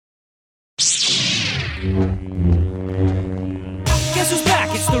Guess who's back?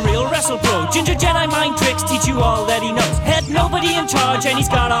 It's the real WrestlePro. Ginger Jedi mind tricks teach you all that he knows. Had nobody in charge and he's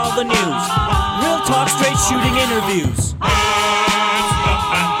got all the news. Real talk, straight shooting interviews.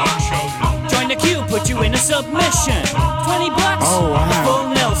 Join the queue, put you in a submission. $20,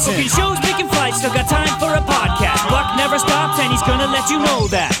 full Nelson. Booking shows, picking fights, still got time for a podcast. Buck never stops and he's gonna let you know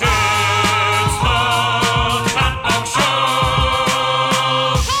that.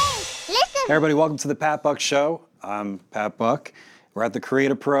 Hey everybody, welcome to the Pat Buck Show. I'm Pat Buck. We're at the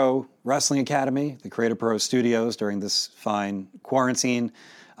Create A Pro Wrestling Academy, the Create A Pro studios during this fine quarantine.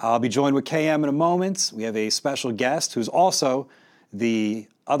 I'll be joined with KM in a moment. We have a special guest who's also the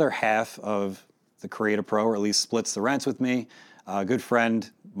other half of the Create A Pro, or at least splits the rent with me. A good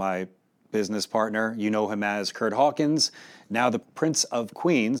friend, my business partner. You know him as Kurt Hawkins, now the Prince of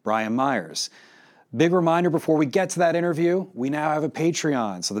Queens, Brian Myers. Big reminder before we get to that interview, we now have a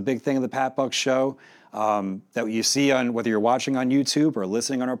Patreon. So the big thing of the Pat Buck Show that you see on whether you're watching on YouTube or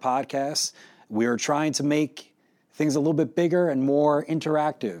listening on our podcasts, we are trying to make things a little bit bigger and more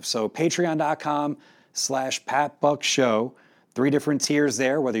interactive. So patreon.com/Pat Buck Show. 3 different tiers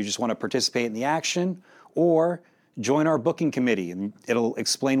there, whether you just want to participate in the action or join our booking committee, and it'll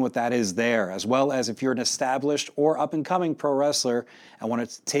explain what that is there, as well as if you're an established or up-and-coming pro wrestler and want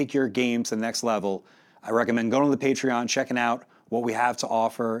to take your game to the next level, I recommend going to the Patreon, checking out what we have to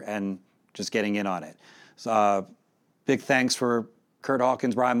offer, and just getting in on it. So, big thanks for Kurt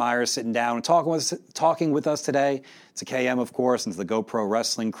Hawkins, Brian Myers sitting down and talking with us today. To KM, of course, and to the GoPro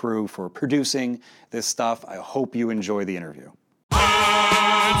Wrestling crew for producing this stuff. I hope you enjoy the interview.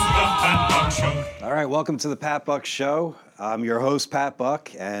 All right, welcome to the Pat Buck Show. I'm your host, Pat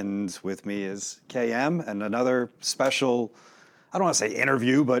Buck, and with me is KM and another special, I don't want to say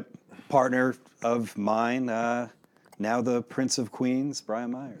interview, but partner of mine, now the Prince of Queens,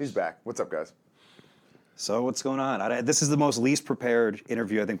 Brian Myers. He's back. What's up, guys? So what's going on? This is the most least prepared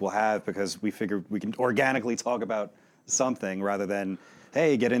interview I think we'll have because we figured we can organically talk about something rather than,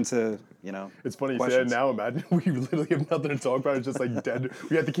 hey, get into, It's funny questions. you say it now. Imagine we literally have nothing to talk about. It's just like dead.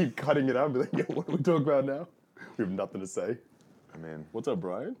 We have to keep cutting it out and be like, what do we talk about now? We have nothing to say. I mean, What's up,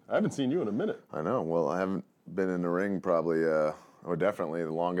 Brian? I haven't seen you in a minute. I know. Well, I haven't been in the ring probably, or definitely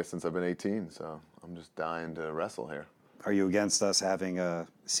the longest since I've been 18, so I'm just dying to wrestle here. Are you against us having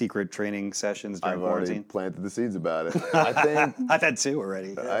secret training sessions during I've already quarantine? planted the seeds about it. I think I've had 2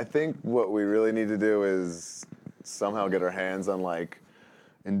 already. Yeah. I think what we really need to do is somehow get our hands on like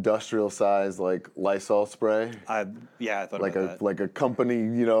industrial size like Lysol spray. I thought Like about that. like a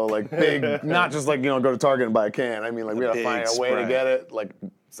company, like big, not just like, go to Target and buy a can. I mean, like we gotta big find a way to spray. get it, like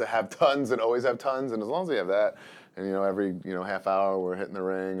to have tons and always have tons. And as long as we have that, and every half hour we're hitting the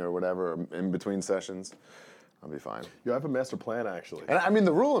ring or whatever in between sessions, I'll be fine. You have a master plan, actually. And I mean,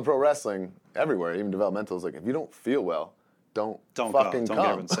 the rule in pro wrestling everywhere, even developmental, is like if you don't feel well, don't fucking go. Don't get come.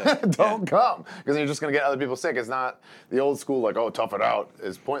 everyone sick. Don't come, because you're just gonna get other people sick. It's not the old school like, oh, tough it out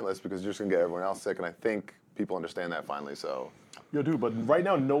is pointless because you're just gonna get everyone else sick. And I think people understand that finally. So. Yo, dude, but right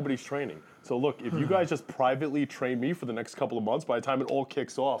now nobody's training. So look, if you guys just privately train me for the next couple of months, by the time it all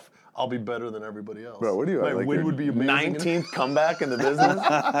kicks off, I'll be better than everybody else. Bro, what do you My like? win your would be amazing. 19th comeback in the business.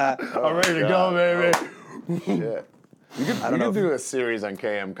 I'm ready to go, baby. Shit. You could do a series on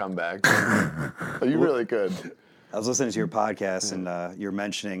KM comebacks. You really could. I was listening to your podcast and you're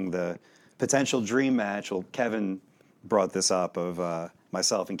mentioning the potential dream match. Well, Kevin brought this up of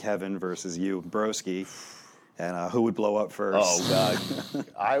myself and Kevin versus you and Broski, and who would blow up first. Oh, God.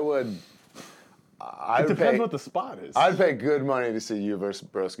 It depends what the spot is. I'd pay good money to see you versus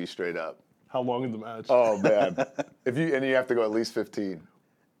Broski straight up. How long is the match? Oh, man. You have to go at least 15.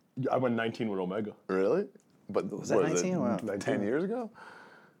 I went 19 with Omega. Really? But Was that 19? Wow. 10 years ago?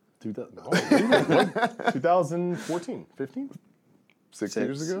 2014, 15? 6 Six.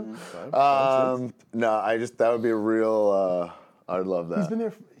 years ago? No, that would be a real, I'd love that. He's been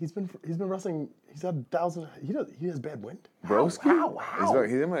there. He's been wrestling. He's had 1,000. He has bad wind. Broski? How?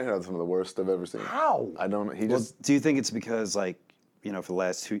 He might have some of the worst I've ever seen. How? I don't know. Well, do you think it's because, for the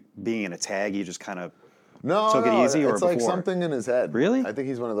last 2, being in a tag, you just kind of No, took it easy, or it's like before? something in his head. Really? I think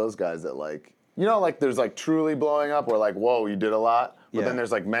he's one of those guys that there's truly blowing up where whoa, you did a lot, but then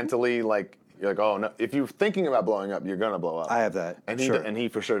there's mentally you're like, oh no, if you're thinking about blowing up, you're gonna blow up. I have that. And sure. he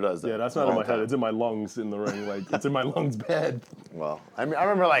for sure does that. Yeah, that's not in my head. It's in my lungs in the ring. It's in my lungs bad. Well, I mean, I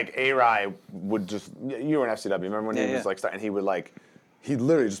remember A-Rai would just, you were in FCW, remember when he was starting, he would he'd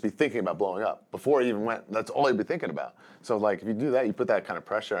literally just be thinking about blowing up before he even went. That's all he'd be thinking about. So if you do that, you put that kind of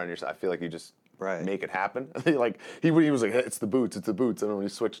pressure on yourself. I feel like you just make it happen. He was like, it's the boots. And then when he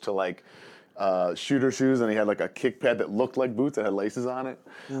switched to shooter shoes, and he had like a kick pad that looked like boots that had laces on it.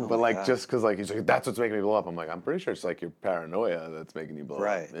 But like just because like he's like, that's what's making me blow up. I'm like, I'm pretty sure it's like your paranoia that's making you blow up.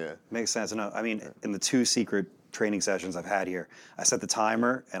 Right. Yeah. Makes sense. No, I mean, in the 2 secret training sessions I've had here, I set the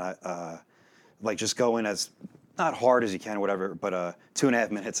timer and I like just go in as not hard as you can or whatever, but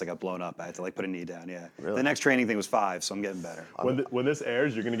 2.5 minutes I got blown up. I had to like put a knee down. Yeah. Really? The next training thing was 5, so I'm getting better. When this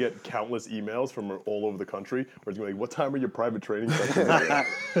airs, you're gonna get countless emails from all over the country where it's gonna be like, "What time are your private training sessions?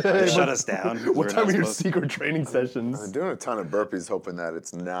 They shut us down. What time are your secret training sessions?" I'm doing a ton of burpees, hoping that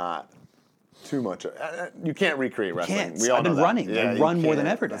it's not too much. You can't recreate wrestling. Can't. We all I've been know that. running. I you run more than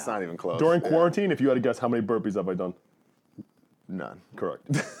can't. ever That's now. not even close. During Yeah. quarantine, if you had to guess, how many burpees have I done? None. Correct.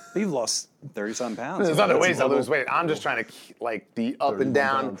 But you've lost 30-some pounds. There's other That's ways to incredible. lose weight. I'm just trying to like the up 31 and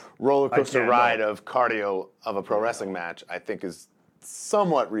down pounds. roller I coaster can't, ride no. of cardio of a pro wrestling match. I think is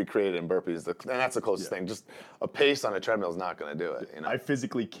somewhat recreated in burpees, and that's the closest thing. Just a pace on a treadmill is not going to do it. You know? I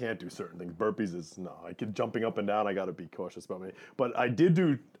physically can't do certain things. Burpees is no. I can jumping up and down. I got to be cautious about me. But I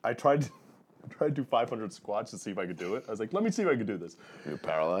tried to do 500 squats to see if I could do it. I was like, let me see if I could do this. You're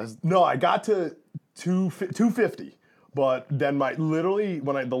paralyzed. No, I got to 250, but then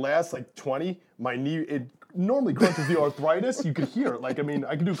the last like 20, my knee it normally crunches the arthritis. You could hear it. Like I mean,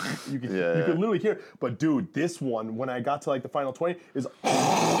 you could literally hear it. But dude, this one when I got to like the final 20 is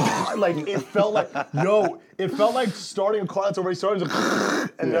like it felt like starting a car that's already started,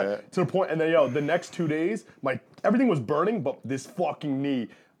 and to the point. And then the next 2 days, everything was burning, but this fucking knee.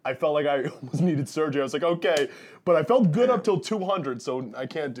 I felt like I almost needed surgery. I was like, okay, but I felt good up till 200, so I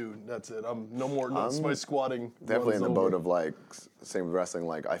can't do. That's it. I'm no more. My squatting. Definitely in the runs boat over. of like same with wrestling.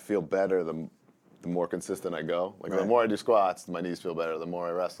 Like I feel better the more consistent I go. Like the Right. more I do squats, my knees feel better. The more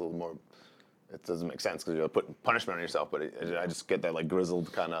I wrestle, the more it doesn't make sense because you're putting punishment on yourself. But I just get that like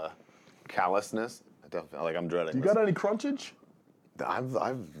grizzled kind of callousness. I definitely like I'm dreading. You this. got any crunchage? I've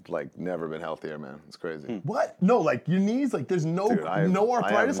like never been healthier, man. It's crazy. What? No, like your knees. Like there's no Dude, no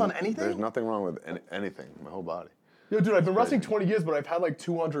arthritis on There's anything. nothing wrong with anything. My whole body. Yo, dude, I've been wrestling 20 years, but I've had like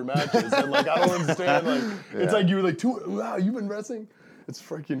 200 matches, and like I don't understand. Like it's like you were like wow, you've been wrestling. It's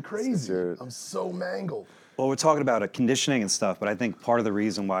freaking crazy. I'm so mangled. Well, we're talking about conditioning and stuff, but I think part of the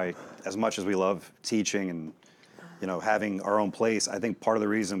reason why, as much as we love teaching and having our own place, I think part of the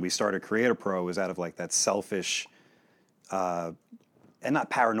reason we started Creator Pro is out of like that selfish, and not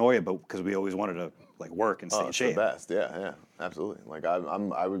paranoia, but because we always wanted to like work and stay in It's shape. the best. Yeah, absolutely. Like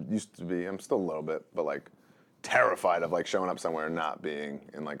used to be. I'm still a little bit, but like terrified of like showing up somewhere and not being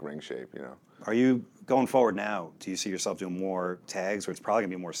in like ring shape. Are you going forward now? Do you see yourself doing more tags, or it's probably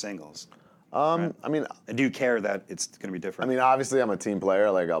gonna be more singles? I mean, And do you care that it's gonna be different? I mean, obviously, I'm a team player.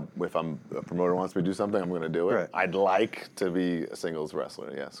 Like, if a promoter wants me to do something, I'm going to do it. Right. I'd like to be a singles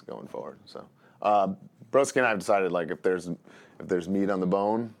wrestler, yes, going forward. So, Broski and I have decided, like, if there's meat on the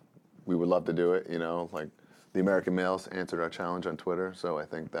bone, we would love to do it. Like the American Males answered our challenge on Twitter, so I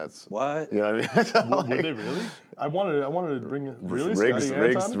think that's what? You know what I mean? Were they really? I wanted to bring really Scotty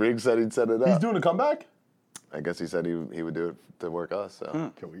Anton? Riggs said he'd set it up. He's doing a comeback. I guess he said he would do it to work us.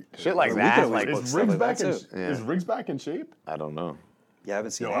 So Can we? shit like We could that. always Like, book Is stuff Riggs like back that, in? too. Yeah. Is Riggs back in shape? I don't know. You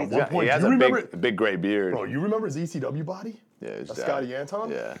haven't seen Yo, anything. One point, He has do a you remember- big gray beard. Bro, you remember his ECW body? Yeah, he's Scotty jacked.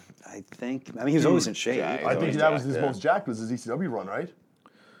 Anton? Yeah. I mean, he was always in shape. jacked. I think always that was jacked, his yeah. most jacked was his ECW run, right?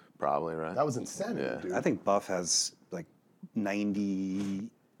 Probably, right? That was insanity, Yeah. dude. I think Buff has like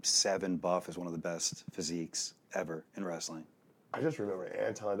 97 Buff is one of the best physiques ever in wrestling. I just remember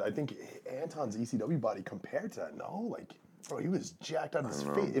Anton. I think Anton's ECW body compared to that. No, like, bro, he was jacked out of his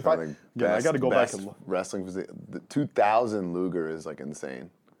feet. If I got to go back and look. Wrestling physique. The 2000 Luger is like insane.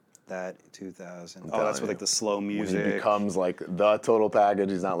 That 2000. Oh, telling that's with you. like the slow When music. he becomes like the total package,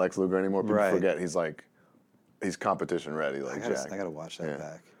 he's not Lex Luger anymore. People Right. forget he's competition ready. Like I gotta watch that Yeah.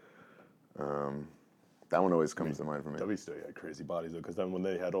 back. That one always comes to mind for me. W still had crazy bodies though, because then when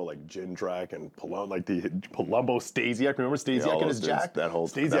they had all like Jindrak and like the Palumbo Stasiak, remember Stasiak all and his those dudes, jack? that whole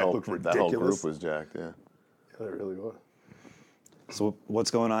looked ridiculous. that whole group was jacked. Yeah. Yeah, they really was. So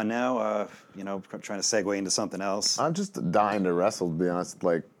what's going on now? Trying to segue into something else. I'm just dying to wrestle, to be honest.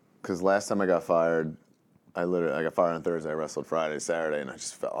 Like, because last time I got fired, I got fired on Thursday. I wrestled Friday, Saturday, and I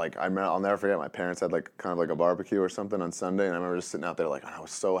just felt like I'll never forget. My parents had like kind of like a barbecue or something on Sunday, and I remember just sitting out there like I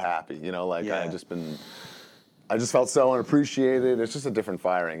was so happy, Yeah. I just felt so unappreciated. It's just a different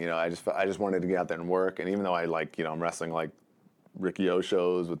firing, I just wanted to get out there and work, and even though I'm wrestling like Ricky O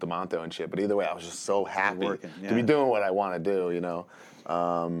shows with DeMonto and shit, but either way, I was just so happy Working, to yeah. be doing what I want to do,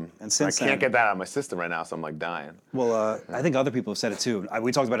 And since I can't then- get that out of my system right now, so I'm like dying. Well, I think other people have said it too.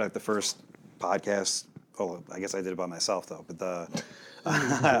 We talked about it at the first podcast. Oh, I guess I did it by myself though. But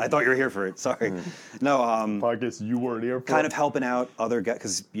I thought you were here for it. Sorry. No. Podcast you weren't here for. Kind of helping out other guys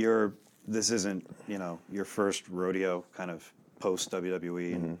because you're this isn't, your first rodeo kind of post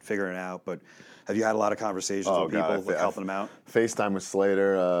WWE and figuring it out, but have you had a lot of conversations with people helping them out? FaceTime with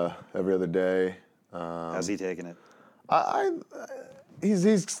Slater every other day. How's he taking it?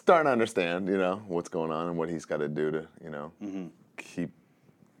 He's starting to understand, what's going on and what he's got to do to, keep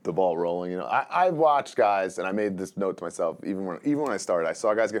the ball rolling. I've watched guys, and I made this note to myself, even when I started, I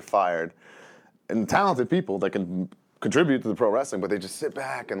saw guys get fired, and talented people that can contribute to the pro wrestling, but they just sit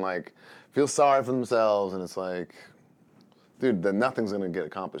back and like feel sorry for themselves, and it's like, dude, then nothing's gonna get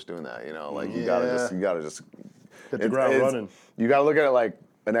accomplished doing that. You gotta just hit the ground running. You gotta look at it like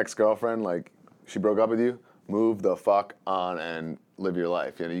an ex-girlfriend, like she broke up with you. Move the fuck on and live your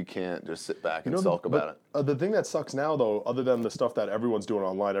life. You can't just sit back and sulk about it. The thing that sucks now, though, other than the stuff that everyone's doing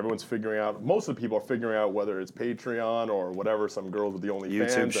online, everyone's figuring out. Most of the people are figuring out whether it's Patreon or whatever. Some girls with the OnlyFans,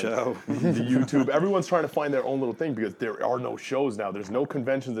 YouTube show, the YouTube. Everyone's trying to find their own little thing because there are no shows now. There's no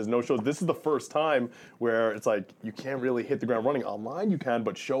conventions. There's no shows. This is the first time where it's like you can't really hit the ground running. Online you can,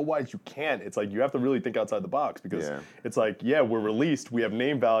 but show-wise you can't. It's like you have to really think outside the box because it's like, we're released. We have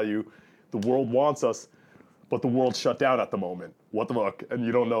name value. The world wants us. But the world's shut down at the moment. What the fuck? And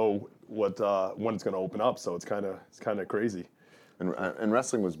you don't know when it's going to open up. So it's kind of crazy. And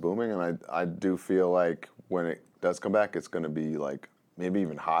wrestling was booming, and I do feel like when it does come back, it's going to be like maybe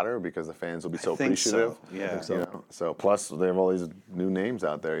even hotter because the fans will be so appreciative. So. Yeah. So plus they have all these new names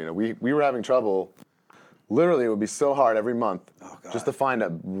out there. We were having trouble. Literally, it would be so hard every month just to find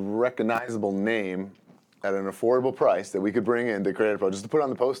a recognizable name at an affordable price that we could bring in to Creative Pro, just to put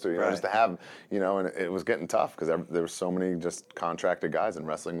on the poster, just to have, and it was getting tough because there were so many just contracted guys, and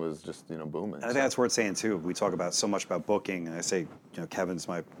wrestling was just, booming. And I think that's worth saying too. We talk about so much about booking, and I say, Kevin's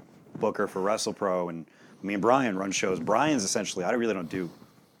my booker for WrestlePro, and me and Brian run shows. Brian's essentially, I really don't do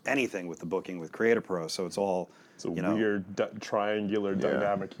anything with the booking with Creative Pro, so it's all. It's a weird triangular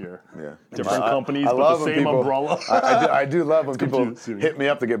dynamic here. Yeah. Different companies, but the same umbrella. I do love when people hit me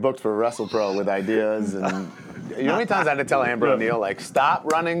up to get booked for WrestlePro with ideas. And you know how many times I had to tell Amber O'Neal, like,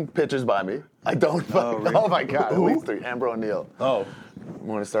 stop running pitches by me. I don't. Really? Oh my God. At least 3. Amber O'Neal. Oh. I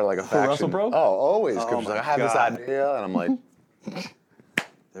want to start like a faction. WrestlePro? Oh, always. Because she's like, I have this idea. And I'm like,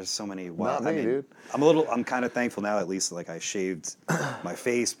 there's so many wild. Not me, dude. I'm kind of thankful now, at least, like I shaved my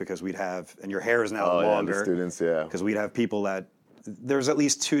face because we'd have, and your hair is now longer. Yeah, the students, Because we'd have people that, there's at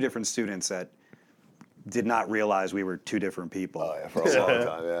least 2 different students that did not realize we were 2 different people. Oh, yeah, for a long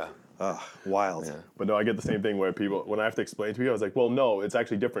time, yeah. Wild. Yeah. But no, I get the same thing where people, when I have to explain to people, I was like, well, no, it's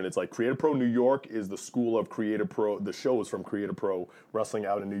actually different. It's like Creative Pro New York is the school of Creative Pro, the show is from Creative Pro Wrestling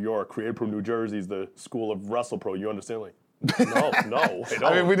out in New York. Creative Pro New Jersey is the school of WrestlePro. You understand? Like, no, I don't.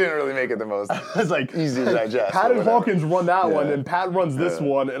 I mean, we didn't really make it the most it's like, easy to digest. Pat and Hawkins run that one, and Pat runs this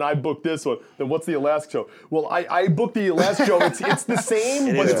one, and I booked this one. Then what's the Alaska show? Well, I booked the Alaska show. It's the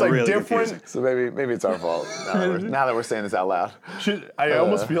same, but it's like really different. Confusing. So maybe it's our fault now that we're saying this out loud. I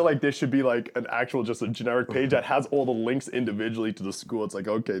almost feel like there should be like an actual, just a generic page that has all the links individually to the school. It's like,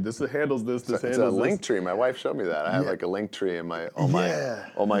 okay, this handles this, this handles this. It's a link tree. My wife showed me that. I have like a link tree in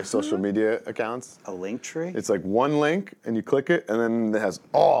all my social media accounts. A link tree? It's like one link, and you click it, and then it has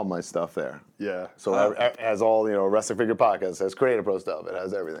all my stuff there. Yeah. So it has all, Wrestling Figure Podcast, it has Creative Pro stuff, it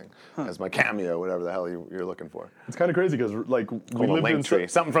has everything. It has my Cameo, whatever the hell you're looking for. It's kind of crazy because like we lived link in tree.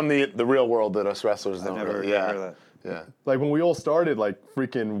 Something from the real world that us wrestlers don't never really. heard of that. Yeah. Like when we all started, like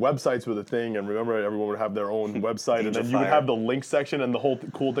freaking websites were the thing, and remember everyone would have their own website, and then you would have the link section, and the whole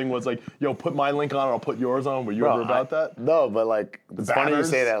cool thing was like, yo, put my link on, I'll put yours on. Were you ever about that? No, but like, it's funny you banners?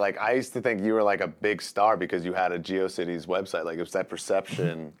 say that. Like, I used to think you were like a big star because you had a GeoCities website. Like, it was that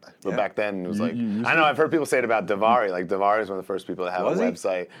perception. But back then, it was like, I know I've heard people say it about Davari. Like, Davari is one of the first people to have a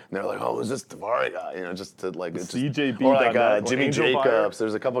website. And they're like, oh, who's this Davari guy? Just to like, it's CJB. Or like Jimmy Angel Jacobs. Fire.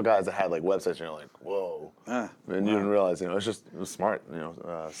 There's a couple guys that had like websites, and you're like, whoa. And you didn't realize, it was smart,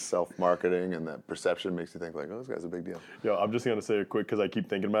 self-marketing, and that perception makes you think like, oh, this guy's a big deal. Yo, I'm just gonna say it quick because I keep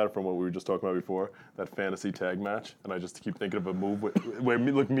thinking about it from what we were just talking about before, that fantasy tag match, and I just keep thinking of a move where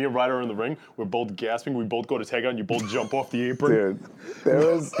me and Ryder are in the ring, we're both gasping, we both go to tag on, you both jump off the apron.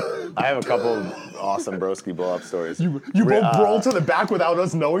 Dude, I have a couple of awesome broski blow-up stories. You both brawl to the back without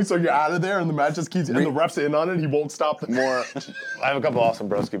us knowing, so you're out of there, and the match just keeps, and the ref's in on it, he won't stop. I have a couple awesome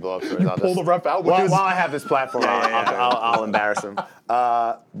broski blow-up stories. Pull the ref out. While I have this platform, I'll embarrass him.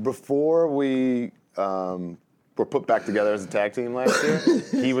 Before we were put back together as a tag team last year,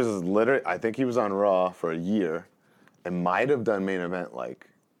 he was I think he was on Raw for a year and might have done main event like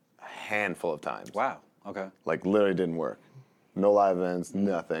a handful of times. Wow. Okay. Like literally didn't work. No live events,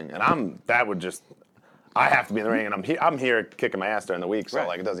 nothing. And I have to be in the ring, and I'm here kicking my ass during the week, so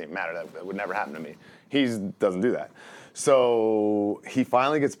like it doesn't even matter. That would never happen to me. He doesn't do that. So he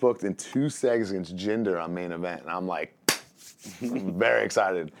finally gets booked in 2 seconds against Jinder on main event, and I'm like, very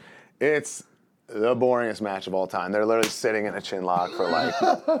excited. It's the boringest match of all time. They're literally sitting in a chin lock for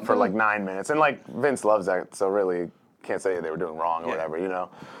like 9 minutes, and like Vince loves that, so really can't say they were doing wrong or whatever, you know.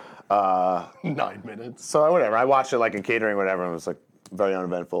 9 minutes. So whatever, I watched it like in catering, whatever, and it was like very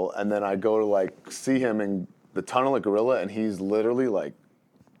uneventful. And then I go to like see him in the tunnel at Gorilla, and he's literally like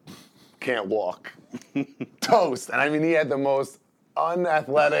can't walk, toast. And I mean, he had the most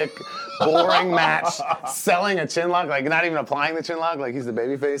unathletic, boring match, selling a chin lock, like not even applying the chin lock, like he's the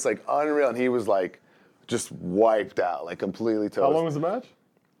babyface, like unreal. And he was like just wiped out, like completely toast. How long was the match?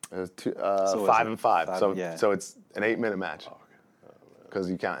 It was 5 and 5. So it's an 8-minute match because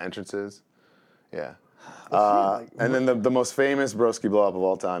you count entrances. Yeah. And then the most famous Broski blow up of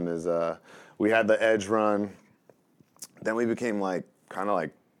all time is we had the Edge run. Then we became like kind of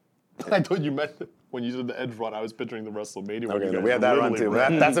like. I thought you meant when you said the Edge run, I was picturing the WrestleMania. Okay, we had that run too.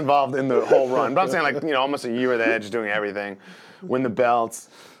 That's involved in the whole run. But I'm saying like, you know, almost a year of the Edge doing everything, win the belts,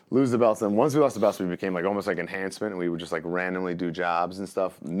 lose the belts. And once we lost the belts, we became like almost like enhancement, and we would just like randomly do jobs and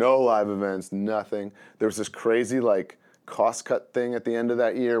stuff. No live events, nothing. There was this crazy like cost cut thing at the end of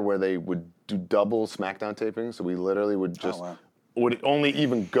that year where they would do double SmackDown tapings. So we literally would just would only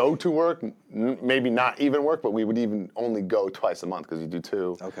even go to work, maybe not even work, but we would even only go twice a month because you do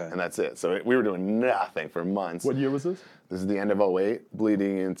 2, and that's it. So we were doing nothing for months. What year was this? This is the end of 2008,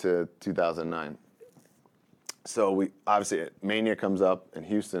 bleeding into 2009. So we obviously Mania comes up in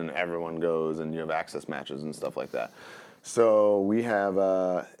Houston, everyone goes, and you have access matches and stuff like that. So we have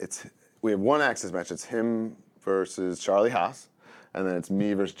one access match. It's him versus Charlie Haas. And then it's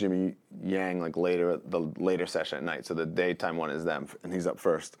me versus Jimmy Yang, like the later session at night. So the daytime one is them, and he's up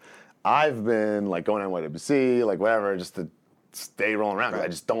first. I've been like going on YWC, like whatever, just to stay rolling around. Because I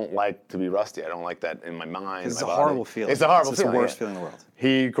just don't like to be rusty. I don't like that in my mind. It's a horrible feeling. It's a horrible feeling. It's the worst feeling in the world.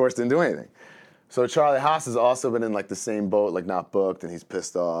 He, of course, didn't do anything. So Charlie Haas has also been in like the same boat, like not booked, and he's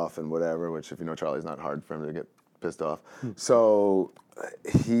pissed off and whatever. Which, if you know Charlie's not hard for him to get pissed off. So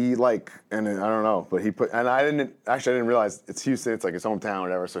he like, and I don't know, but he put, and I didn't realize it's Houston, it's like his hometown,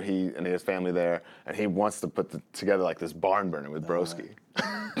 whatever. So he and his family there, and he wants to put together like this barn burner with Broski.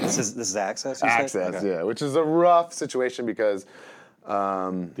 This is Access. Access, okay. Yeah, which is a rough situation because.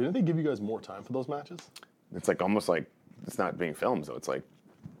 Didn't they give you guys more time for those matches? It's like almost like it's not being filmed, so it's like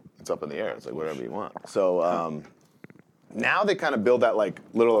it's up in the air. It's like whatever you want. So. Now they kind of build that like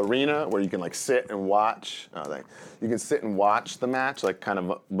little arena where you can like sit and watch. You can sit and watch the match, like kind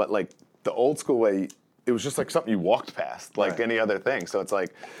of, but like the old school way, it was just like something you walked past, like any other thing. So it's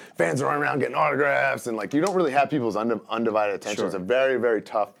like fans are running around getting autographs, and like you don't really have people's undivided attention. Sure. It's a very, very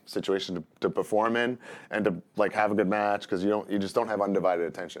tough situation to perform in and to like have a good match because you just don't have undivided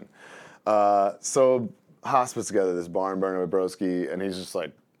attention. So Haas puts together this barn burner with Broski, and he's just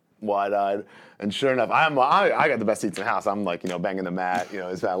like wide-eyed, and sure enough, I got the best seats in the house. I'm like, banging the mat,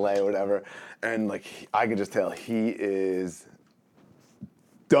 his valet or whatever, and like I can just tell he is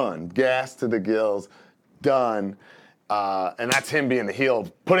done, gas to the gills, done, and that's him being the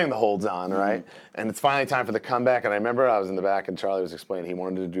heel, putting the holds on, right? And it's finally time for the comeback. And I remember I was in the back, and Charlie was explaining he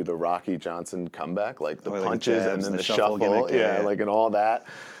wanted to do the Rocky Johnson comeback, like the punches and then the shuffle, gimmick, like and all that.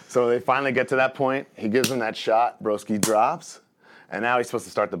 So they finally get to that point. He gives him that shot. Broski drops. And now he's supposed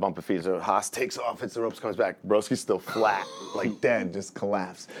to start the bump of feet. So Haas takes off, hits the ropes, comes back. Broski's still flat, like dead, just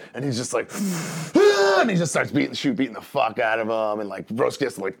collapsed. And he's just like, and he just starts beating the fuck out of him. And like Broski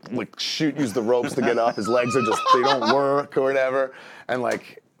has to like use the ropes to get up. His legs are just, they don't work or whatever. And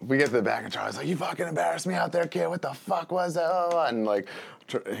like, we get to the back and Charlie's like, you fucking embarrassed me out there, kid. What the fuck was that? And like,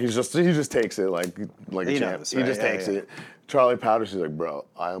 he just takes it like a champ. He just takes it. Charlie Powders, he's like, bro,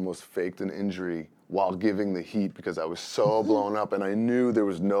 I almost faked an injury while giving the heat because I was so blown up and I knew there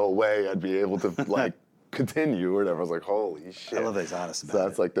was no way I'd be able to like continue or whatever. I was like, holy shit. I love that he's honest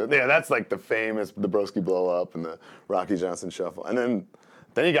about so that's it. That's like the famous, the Broski blow up and the Rocky Johnson shuffle. And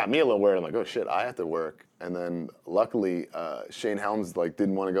then he got me a little worried. I'm like, oh shit, I have to work. And then luckily, Shane Helms like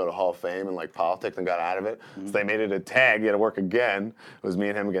didn't want to go to Hall of Fame and like politics and got out of it. So they made it a tag. He had to work again. It was me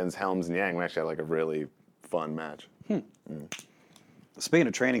and him against Helms and Yang. We actually had like a really fun match. Speaking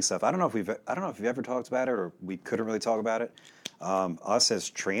of training stuff, I don't know if you've ever talked about it or we couldn't really talk about it. Us as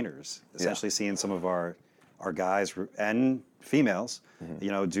trainers, essentially seeing some of our guys and females,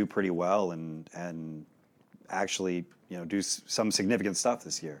 do pretty well and actually, do some significant stuff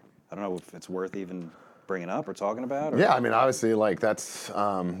this year. I don't know if it's worth even bringing up or talking about. Or? Yeah, I mean, obviously, like that's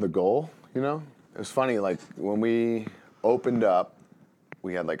the goal. It was funny, like when we opened up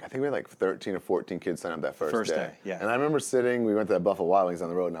we had like, I think we had like 13 or 14 kids sign up that first day. Yeah. And I remember we went to that Buffalo Wild Wings on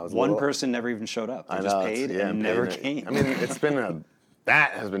the road, and I was one person never even showed up. They just paid and never came. I mean, it's been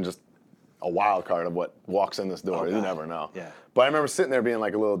that has been just a wild card of what walks in this door. You never know. Yeah. But I remember sitting there being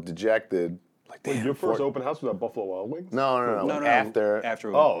like a little dejected. Like, damn, your first open house was at Buffalo Wild Wings? No. After.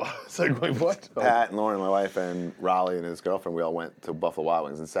 Oh, it's like, wait, what? Pat and Lauren, my wife, and Raleigh and his girlfriend, we all went to Buffalo Wild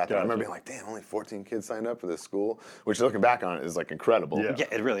Wings and sat there. Gotcha. I remember being like, damn, only 14 kids signed up for this school, which looking back on it is like incredible. Yeah,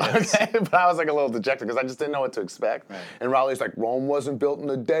 it really is. Okay, but I was like a little dejected because I just didn't know what to expect. Right. And Raleigh's like, Rome wasn't built in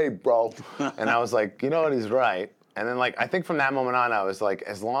a day, bro. And I was like, you know what, he's right. And then like, I think from that moment on, I was like,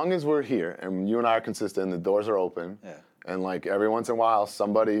 as long as we're here and you and I are consistent and the doors are open, and like every once in a while,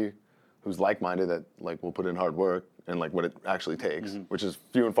 somebody who's like-minded that like will put in hard work and like what it actually takes, which is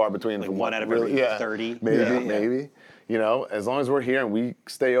few and far between. Like from one out of every 30. Maybe. You know, as long as we're here and we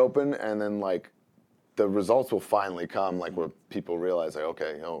stay open, and then like the results will finally come, like where people realize like,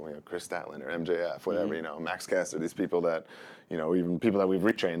 okay, Chris Statlander, MJF, whatever, Max Caster, these people that, even people that we've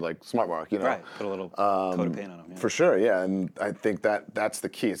retrained, like Smart Mark, Right, put a little coat of paint on them. Yeah. For sure, yeah, and I think that's the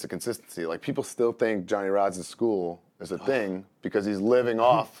key. It's the consistency. Like people still think Johnny Rods' school is a thing because he's living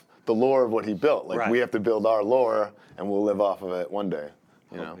off the lore of what he built. Like we have to build our lore, and we'll live off of it one day.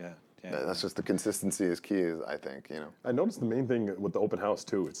 That's just the consistency is key. I think. I noticed the main thing with the open house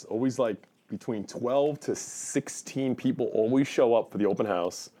too. It's always like between 12 to 16 people always show up for the open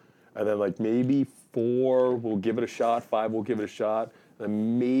house, and then like maybe 4 will give it a shot, 5 will give it a shot,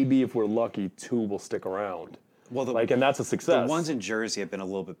 and maybe if we're lucky, 2 will stick around. Well, and that's a success. The ones in Jersey have been a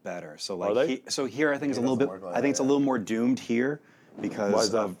little bit better. So like, are they? So here I think it's a little bit. I think it's a little more doomed here.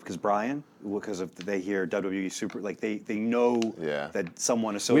 Because Brian, they hear WWE super, like they know that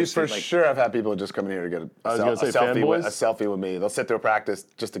someone associated. We for sure have had people just come in here to get a selfie with me. They'll sit through a practice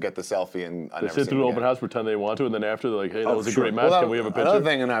just to get the selfie, and they sit through the open house, pretend they want to, and then after they're like, "Hey, that was a great match. Can we have a picture?" Another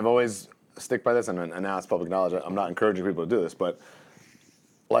thing, and I've always stick by this, and now it's public knowledge. I'm not encouraging people to do this, but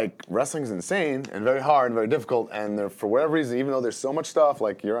like wrestling's insane and very hard and very difficult, and for whatever reason, even though there's so much stuff,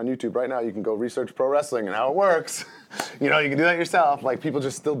 like you're on YouTube right now, you can go research pro wrestling and how it works. You can do that yourself. Like people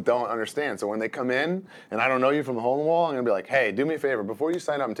just still don't understand. So when they come in and I don't know you from the hole in the wall, I'm gonna be like, hey, do me a favor before you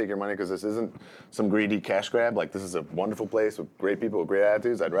sign up and take your money, because this isn't some greedy cash grab. Like this is a wonderful place with great people with great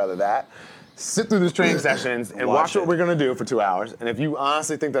attitudes. I'd rather that. Sit through these training sessions and watch what we're gonna do for 2 hours. And if you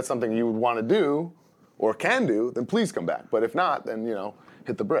honestly think that's something you would want to do or can do, then please come back. But if not, then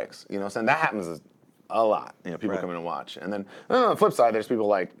hit the bricks. And that happens a lot. People come in and watch. And then on the flip side, there's people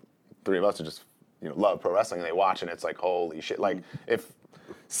like 3 of us who just love pro wrestling, and they watch, and it's like, holy shit. Like if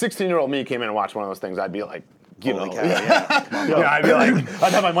 16-year-old me came in and watched one of those things, I'd be like, holy cow, I'd be like,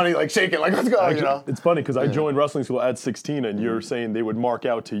 I'd have my money like shaking, like let's go. It's funny because I joined wrestling school at 16, and you're saying they would mark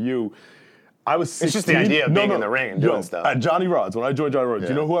out to you. I was 16. It's just the idea of being in the ring and doing stuff. At Johnny Rods, when I joined Johnny Rods, do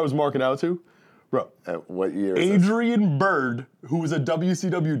you know who I was marking out to? Bro, what year is Adrian Bird, who was a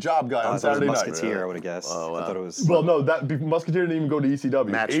WCW job guy on Saturday night. Musketeer, I would have guessed. Oh, wow. I thought it was. Well, no, Musketeer didn't even go to ECW.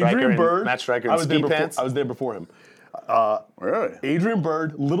 Matt Striker I was there before him. Really? Adrian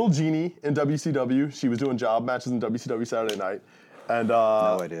Bird, Little Genie in WCW. She was doing job matches in WCW Saturday night. And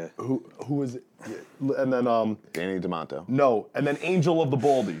no idea. Who was it? And then Danny DeMonto. No, and then Angel of the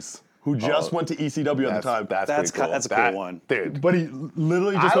Baldies, who just went to ECW at the time. That's cool. That's a cool one. Dude. But he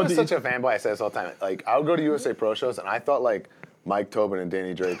literally just went to... I was such a fanboy, I say this all the time. Like, I would go to USA Pro shows, and I thought, like, Mike Tobin and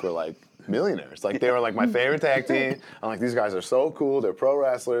Danny Drake were, like, millionaires. Like, they were, like, my favorite tag team. I'm like, these guys are so cool. They're pro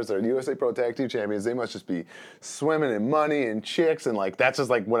wrestlers. They're USA Pro Tag Team champions. They must just be swimming in money and chicks. And, like, that's just,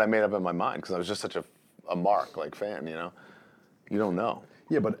 like, what I made up in my mind, because I was just such a mark, like, fan, You don't know.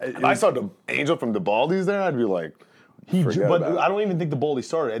 Yeah, but... If I saw the Angel from the Baldies there, I'd be like... But I don't even think the Baldies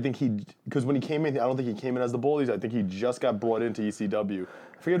started. I think because when he came in, I don't think he came in as the Baldies. I think he just got brought into ECW.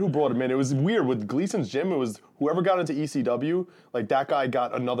 I forget who brought him in. It was weird with Gleason's Gym. It was whoever got into ECW, like that guy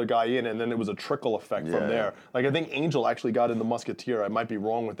got another guy in, and then it was a trickle effect from there. Like I think Angel actually got in the Musketeer. I might be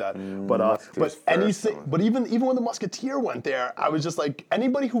wrong with that, but even when the Musketeer went there, I was just like,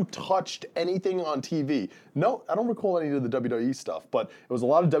 anybody who touched anything on TV. No, I don't recall any of the WWE stuff, but it was a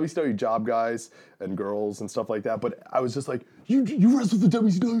lot of WCW job guys and girls and stuff like that. But I was just like, you wrestled the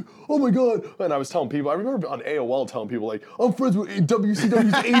WCW? Oh my god! And I was telling people. I remember on AOL telling people like, I'm friends with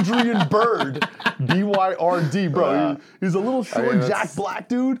WCW's Adrian Bird, BYRD, bro. Wow. He's a little short, Jack Black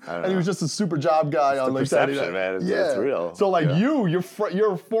dude, and he was just a super job guy on like Saturday night. Man. It's real. So like you're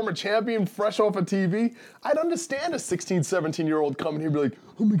a former champion, fresh off of TV. I'd understand a 16, 17-year-old coming here and be like,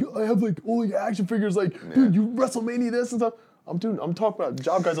 oh my god, I have like all the action figures, like, dude, you WrestleMania this and stuff. I'm talking about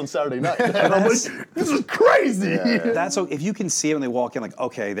job guys on Saturday night. And I'm like, this is crazy. That's so. If you can see it when they walk in, like,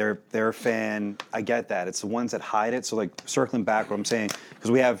 okay, they're a fan. I get that. It's the ones that hide it. So, like, circling back, what I'm saying,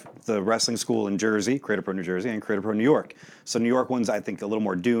 because we have the wrestling school in Jersey, Creative Pro New Jersey, and Creative Pro New York. So New York one's, I think, a little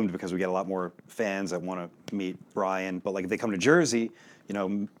more doomed because we get a lot more fans that want to meet Brian. But like, if they come to Jersey, you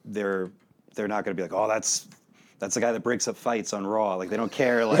know, they're not going to be like, oh, that's the guy that breaks up fights on Raw. Like, they don't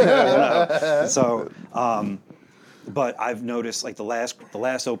care. Like, you know. So. But I've noticed, like, the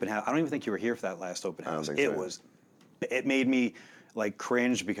last open house. I don't even think you were here for that last open house. It made me like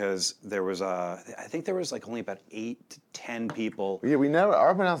cringe because there was I think there was like only about 8 to 10 people. Yeah, our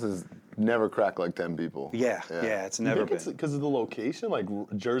open houses never crack like 10 people. Yeah, it's never been. Because of the location, like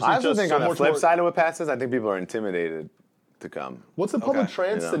Jersey. I also think on the flip side of what Pat says, I think people are intimidated to come. What's the public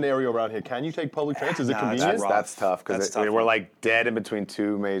trans scenario around here? Can you take public trans? Is it convenient? That's tough because we're like dead in between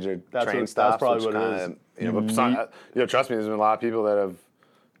 2 major train stops. That's probably what it is. Trust me, there's been a lot of people that have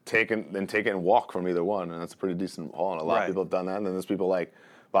taken a walk from either one, and that's a pretty decent haul. And a lot of people have done that. And then there's people like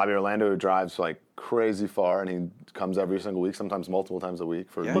Bobby Orlando who drives like crazy far, and he comes every single week, sometimes multiple times a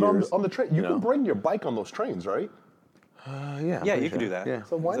week for years. But on the train, you can bring your bike on those trains, right? Yeah, you can do that. Yeah.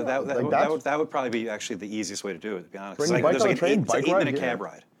 So why not? That would probably be actually the easiest way to do it, to be honest. Bring your bike on the train, bike ride? 8-minute cab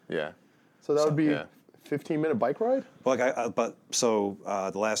ride. Yeah. So that would be 15-minute bike ride? Well,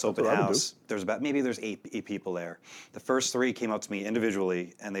 the last open house, there's 8 people there. The first 3 came up to me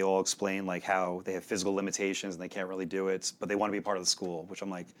individually, and they all explained like how they have physical limitations and they can't really do it, but they want to be a part of the school, which I'm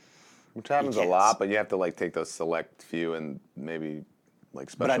like, which happens a lot, but you have to like take those select few and maybe like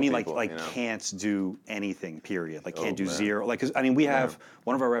special. But I mean, people, can't do anything. Period. Like can't do zero. Like, 'cause, I mean, we have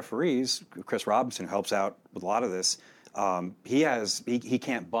one of our referees, Chris Robinson, who helps out with a lot of this. He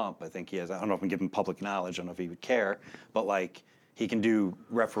can't bump. I think he has. I don't know if I'm giving public knowledge. I don't know if he would care, but like he can do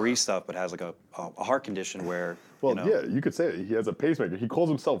referee stuff, but has like a heart condition where. Well, you could say it. He has a pacemaker. He calls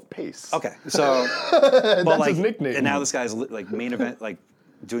himself Pace. Okay, so that's his nickname. And now this guy's like main event, like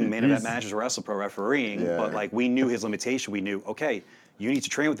doing main event matches, WrestlePro refereeing. Yeah. But like we knew his limitation. We knew, okay, you need to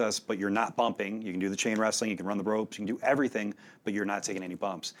train with us, but you're not bumping. You can do the chain wrestling. You can run the ropes. You can do everything, but you're not taking any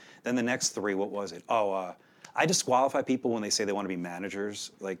bumps. Then the next 3, what was it? I disqualify people when they say they want to be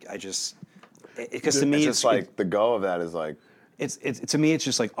managers. Like because to me, it's like the go of that is like. It's to me, it's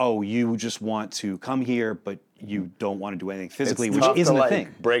just like, oh, you just want to come here, but you don't want to do anything physically, it's which tough isn't to, a like,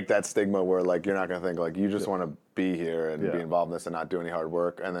 thing. Break that stigma where like you're not going to think like you just want to be here and be involved in this and not do any hard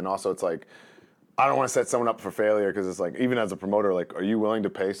work. And then also it's like I don't want to set someone up for failure because it's like even as a promoter, like, are you willing to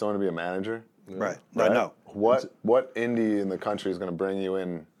pay someone to be a manager? Right. No. What indie in the country is going to bring you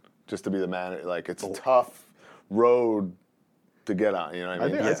in just to be the manager? Like it's a tough road to get on, you know what I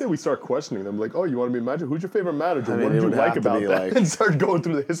mean? I'd say we start questioning them, like, oh, you want to be a manager? Who's your favorite manager? I mean, what did you like have to about be that? like- And start going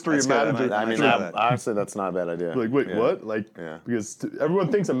through the history of managers. I mean, honestly, that's not a bad idea. Like, wait, what? Like, because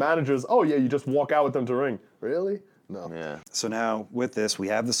everyone thinks a manager is, oh, yeah, you just walk out with them to ring. Really? No. Yeah. So now with this, we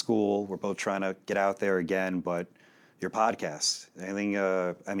have the school. We're both trying to get out there again, but your podcast, anything,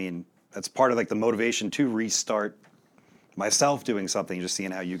 I mean, that's part of like the motivation to restart myself doing something, just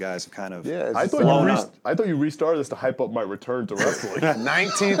seeing how you guys have kind of I thought you restarted this to hype up my return to wrestling.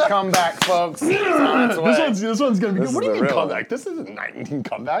 19th comeback, folks. This one's going to be good. What do you mean real comeback? This isn't 19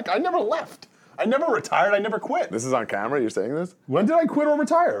 comeback. I never left. I never retired. I never quit. This is on camera? You're saying this? When did I quit or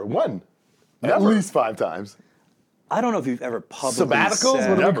retire? When? At least 5 times. I don't know if you've ever publicly Sabbaticals?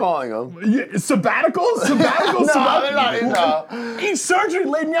 said... What are we calling them? Yeah, sabbaticals? Sabbaticals? No. Each surgery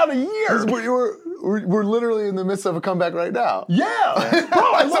laid me out a year. We're literally in the midst of a comeback right now. Yeah.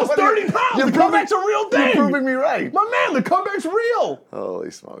 Bro, I lost 30 pounds. The comeback's a real thing. You're proving me right. My man, the comeback's real.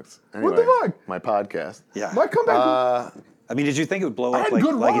 Holy smokes. Anyway, What the fuck? My podcast. Yeah. My comeback. I mean, did you think it would blow I up had like...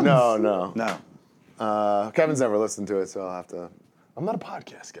 good runs. No. No. Kevin's never listened to it, so I'll have to... I'm not a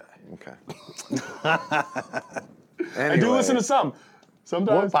podcast guy. Okay. I do listen to some.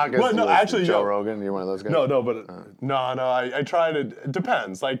 Sometimes. What podcast Well, do no, you listen to? actually, Joe Rogan? You're one of those guys? I try to, it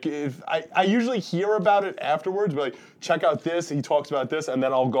depends. Like, if I usually hear about it afterwards, but like, check out this, he talks about this, and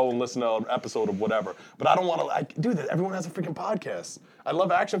then I'll go and listen to an episode of whatever. But I don't want to, like, dude, everyone has a freaking podcast. I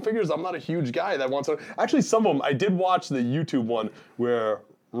love action figures. I'm not a huge guy that wants to, actually, some of them, I did watch the YouTube one where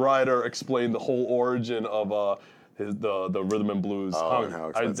Ryder explained the whole origin of, the rhythm and blues. Oh, and how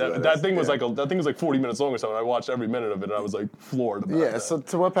expensive that thing was like that thing was like 40 minutes long or something. I watched every minute of it and I was like floored about that. So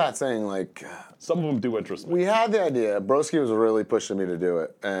to what Pat's saying, like... Some of them do interest me. We had the idea. Broski was really pushing me to do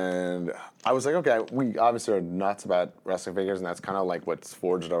it. And I was like, okay, we obviously are nuts about wrestling figures, and that's kind of like what's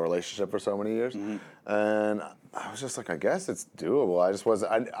forged our relationship for so many years. Mm-hmm. And I was just like, I guess it's doable. I just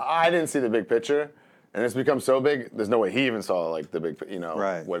wasn't... I didn't see the big picture. And it's become so big, there's no way he even saw like the big,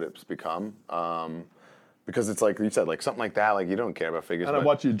 what it's become. because it's like you said, like something like that, like you don't care about figures. And I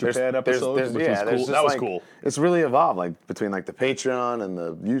watched your Japan episode, which was cool. That was cool. It's really evolved, like between like the Patreon and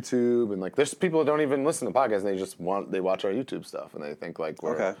the YouTube, and like there's people who don't even listen to podcasts, and they watch our YouTube stuff, and they think like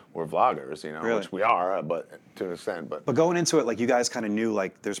we're vloggers, you know, which we are, but to an extent. But going into it, like you guys kind of knew,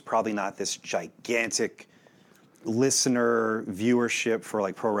 like there's probably not this gigantic listener viewership for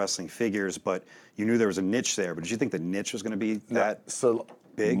like pro wrestling figures, but you knew there was a niche there. But did you think the niche was going to be that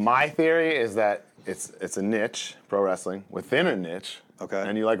big? My theory is that it's a niche, pro wrestling, within a niche,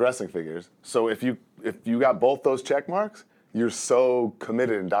 and you like wrestling figures. So if you got both those check marks, you're so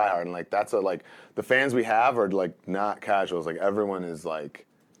committed and diehard, and like that's like the fans we have are like not casuals. Like everyone is like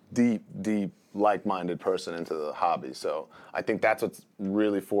deep like-minded person into the hobby. So I think that's what's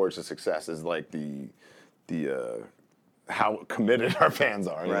really forged the success is like the how committed our fans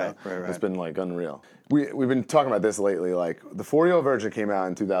are. You know? Right. It's been like unreal. We've been talking about this lately. Like the 40-year-old Virgin came out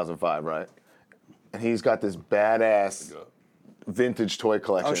in 2005, right? And he's got this badass vintage toy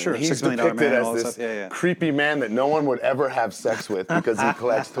collection. Oh, sure. He's $6 million depicted man, as this creepy man that no one would ever have sex with because he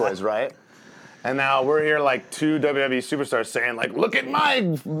collects toys, right? And now we're here like two WWE superstars saying like, look at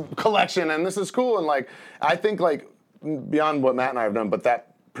my collection and this is cool. And like, I think like beyond what Matt and I have done, but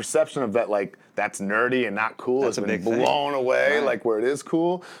that perception of that like that's nerdy and not cool has been blown away, like where it is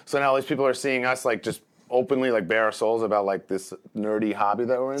cool. So now these people are seeing us like just openly like bare our souls about like this nerdy hobby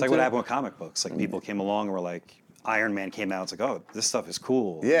that we're into. It's like what happened with comic books. Like people came along and were like, Iron Man came out. It's like, oh, this stuff is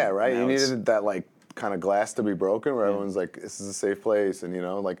cool. Yeah, right. You needed that like kind of glass to be broken where everyone's like, this is a safe place, and you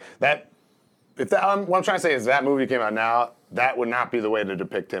know, like that. What I'm trying to say is that movie came out now, that would not be the way to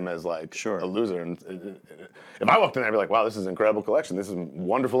depict him as like a loser. And if I walked in there, I'd be like, wow, this is an incredible collection. This is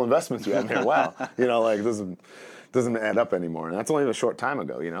wonderful investments you have here. Wow. You know, like this doesn't add up anymore. And that's only a short time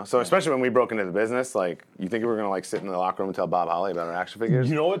ago, you know? So especially when we broke into the business, like you think we were going to like sit in the locker room and tell Bob Holly about our action figures?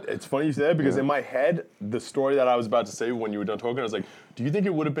 You know what? It's funny you say that because in my head, the story that I was about to say when you were done talking, I was like, do you think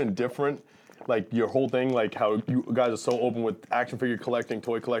it would have been different? Like your whole thing, like how you guys are so open with action figure collecting,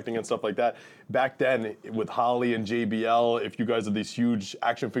 toy collecting, and stuff like that. Back then, with Holly and JBL, if you guys are these huge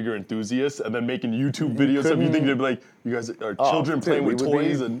action figure enthusiasts, and then making YouTube videos, you think they'd be like, you guys are children playing with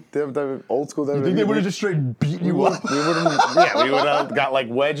toys and the old school. You think they would have just straight beaten you up? We would have got like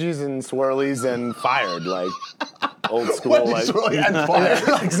wedgies and swirlies and fired like. Old school, like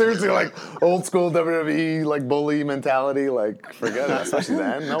seriously, like old school WWE, like bully mentality. Like forget it, especially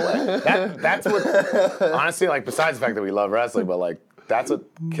then. No way. That's what, honestly, like besides the fact that we love wrestling, but like that's what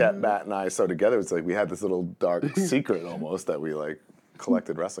kept Matt and I so together. It's like we had this little dark secret almost that we like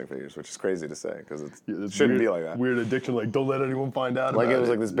collected wrestling figures, which is crazy to say because it shouldn't be like that. Weird addiction, like don't let anyone find out. Like about it was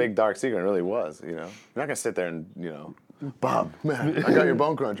like this big dark secret. It really was. You know, you're not gonna sit there and Bob, man, I got your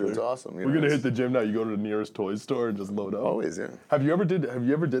Bone Cruncher. It's awesome. We're gonna hit the gym now. You go to the nearest toy store and just load up. Always, yeah. Have you ever did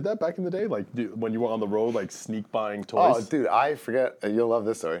that back in the day? Like when you were on the road, like sneak buying toys? Oh, dude, I forget. You'll love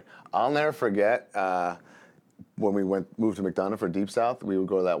this story. I'll never forget when we moved to McDonough for Deep South. We would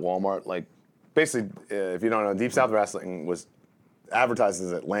go to that Walmart. Like, basically, if you don't know, Deep South Wrestling was advertised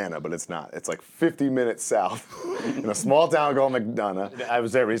as Atlanta, but it's not. It's like 50 minutes south in a small town called McDonough. I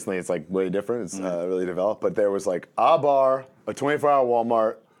was there recently. It's like way different. It's really developed. But there was like a bar, a 24-hour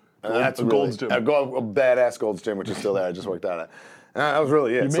Walmart, and that's a Gold's Gym. A badass Gold's Gym, which is still there. I just worked out at. And that was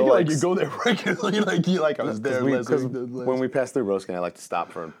really it. You make it like you go there regularly, I was there. Because when we passed through Roskin, I like to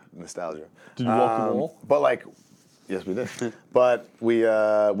stop for nostalgia. Did you walk the wall? But like, yes, we did. But we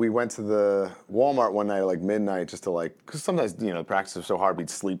went to the Walmart one night at like midnight just to like, because sometimes the practice is so hard we'd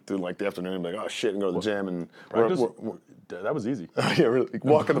sleep through like the afternoon and be like, oh shit, and go to the gym and that was easy. Yeah, really.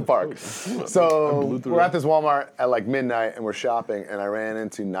 Walk in the park. So we're at this Walmart at like midnight and we're shopping and I ran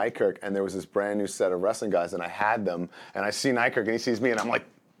into Nykirk and there was this brand new set of wrestling guys and I had them and I see Nykirk and he sees me and I'm like,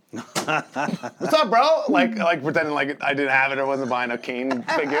 what's up, bro? Like pretending like I didn't have it or wasn't buying a Kane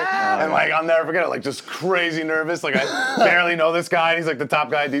figure. And like I'll never forget it, like just crazy nervous. Like I barely know this guy and he's like the top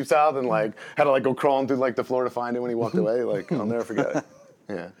guy at Deep South and like had to like go crawling through like the floor to find him when he walked away. Like I'll never forget it.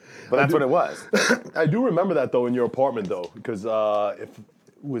 Yeah. But that's what it was. I do remember that though in your apartment though, because it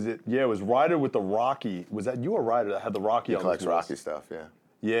was Ryder with the Rocky. Was that you or Ryder that had the Rocky on the wall? He collects Rocky stuff, yeah.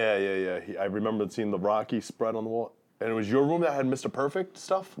 Yeah. I remember seeing the Rocky spread on the wall. And it was your room that had Mr. Perfect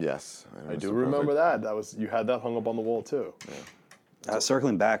stuff? Yes. I do remember that. You had that hung up on the wall too. Yeah.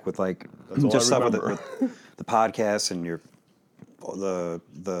 Circling back with like just stuff with the podcast and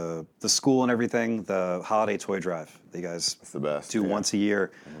the school and everything, the holiday toy drive that you guys the best, do once a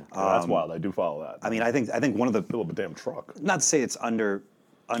year. That's wild. I do follow that. I mean, I think one of the fill up a damn truck. Not to say it's under,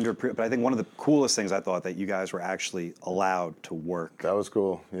 but I think one of the coolest things I thought that you guys were actually allowed to work. That was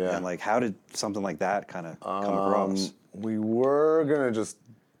cool. Yeah. And like, how did something like that kind of come across? We were gonna just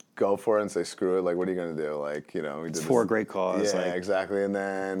go for it and say screw it. Like, what are you gonna do? Like, you know, we did It's for a great cause. Yeah, like, exactly. And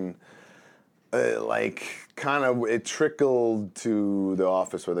then, kind of, it trickled to the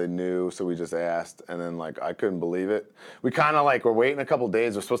office where they knew, so we just asked, and then, like, I couldn't believe it. We kind of, like, we're waiting a couple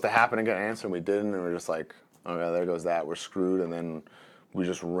days. It was supposed to happen and get an answer, and we didn't, and we're just like, oh, yeah, there goes that. We're screwed. And then we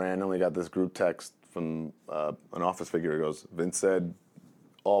just randomly got this group text from an office figure who goes, Vince said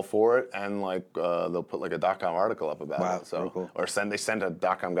all for it, and, like, they'll put, like, a .com article up about it. So, cool. Or they sent a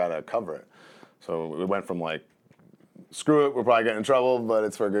 .com guy to cover it. So we went from, like, screw it, we're probably getting in trouble, but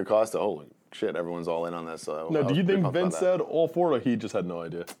it's for a good cause, to holy shit, everyone's all in on this. So No, do you think Vince said all for it, or he just had no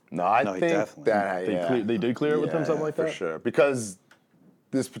idea? No, I No, he think definitely- that They did clear it with him, something like that? for sure. Because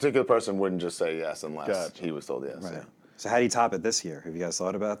this particular person wouldn't just say yes unless Gotcha. he was told yes. Right. Yeah. So how do you top it this year? Have you guys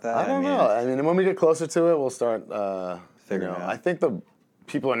thought about that? I don't know. I mean, when we get closer to it, we'll start. Figuring it out. I think the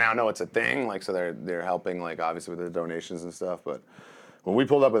people now know it's a thing. Like, so they're helping, like, obviously with the donations and stuff. But when we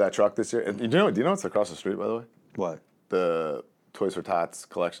pulled up with that truck this year, do you know it's across the street, by the way? What? The Toys for Tots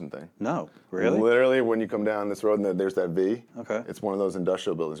collection thing. No, really? Literally, when you come down this road and there's that V. Okay. It's one of those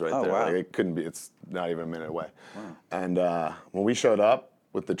industrial buildings right Oh, there. wow. Like, it couldn't be. It's not even a minute away. Wow. And when we showed up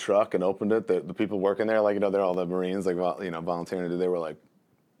with the truck and opened it, the people working there, like, you know, they're all the Marines, like, volunteering to do. They were like,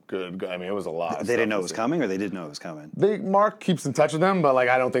 good. I mean, it was a lot. They didn't know it was coming, or they did know it was coming? Mark keeps in touch with them, but, like,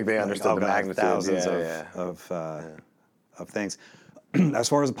 I don't think they understood the magnitude. Thousands of things. As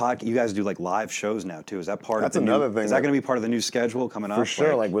far as the podcast, you guys do, like, live shows now too. Is that part That's of the another new, thing Is that that- going to be part of the new schedule coming up? For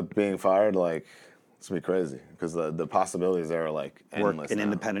sure, like, with being fired, like, it's gonna be crazy because the possibilities there are, like, endless. work an now.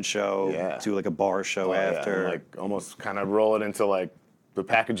 independent show, Yeah. do like a bar show Yeah, after. and, like, almost kind of roll it into, like, the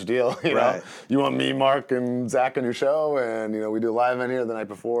package deal. You know, Right. you want me, Mark, and Zach on your show, and, you know, we do a live event here the night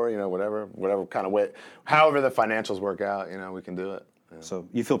before. You know, whatever kind of way, however the financials work out, you know, we can do it. Yeah. So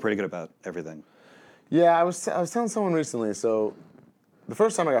you feel pretty good about everything. Yeah, I was telling someone recently. So the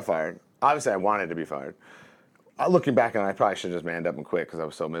first time I got fired, obviously I wanted to be fired. Looking back on it, I probably should have just manned up and quit because I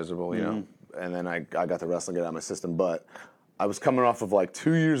was so miserable, you know. And then I got the wrestling get out of my system, but I was coming off of, like,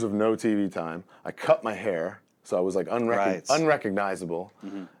 2 years of no TV time. I cut my hair, so I was, like, unrecognizable,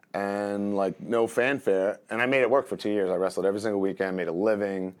 and, like, no fanfare. And I made it work for 2 years. I wrestled every single weekend, made a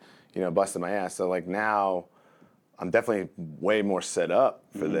living, you know, busted my ass. So, like, now I'm definitely way more set up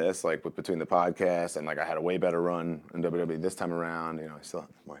for this, like, between the podcast, and, like, I had a way better run in WWE this time around. You know, I still have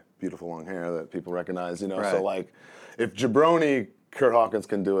my beautiful long hair that people recognize, you know. Right. So, like, if Jabroni Kurt Hawkins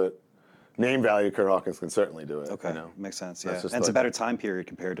can do it, name value Kurt Hawkins can certainly do it. Okay, You know? makes sense. That's Yeah, just and it's a like- better time period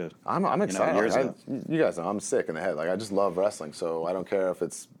compared to. I'm excited. years ago. You guys know I'm sick in the head. Like, I just love wrestling, so I don't care if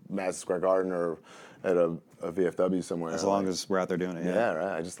it's Madison Square Garden or at a VFW somewhere. As long as we're out there doing it. yeah,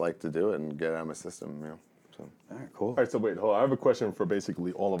 right. I just like to do it and get it out of my system. You know. So. All right, cool. All right, so wait, hold on. I have a question for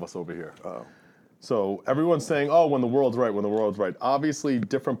basically all of us over here. Oh. So everyone's saying, oh, when the world's right, when the world's right. Obviously,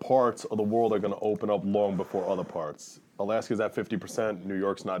 different parts of the world are going to open up long before other parts. Alaska's at 50%, New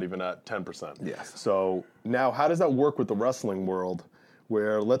York's not even at 10%. Yes. So now how does that work with the wrestling world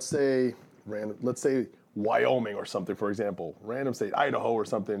where let's say Wyoming or something, for example, random state, Idaho or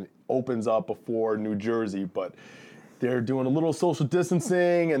something, opens up before New Jersey, but they're doing a little social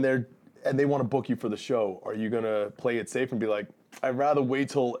distancing and they want to book you for the show. Are you going to play it safe and be like, I'd rather wait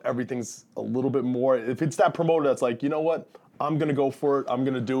till everything's a little bit more. If it's that promoter that's like, you know what, I'm going to go for it. I'm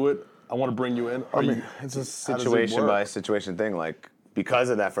going to do it. I want to bring you in. It's a how does it situation by work? situation thing. Like, because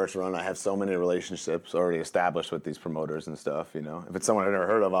of that first run, I have so many relationships already established with these promoters and stuff. You know, if it's someone I've never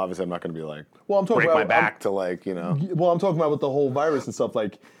heard of, obviously I'm not going to be like, Well, I'm talking break my about- back to, like, you know. Well, I'm talking about with the whole virus and stuff,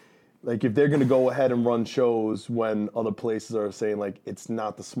 like if they're going to go ahead and run shows when other places are saying, like, it's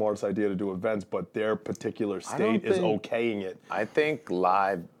not the smartest idea to do events, but their particular state is okaying it. I think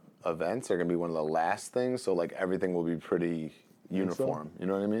live events are going to be one of the last things, so, like, everything will be pretty uniform. You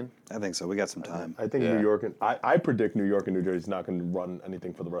know what I mean? I think so. We got some time. I think Yeah. New York, I predict New York and New Jersey's not going to run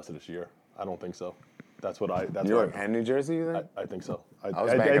anything for the rest of this year. I don't think so. That's New what York and New Jersey, you think? I think so. I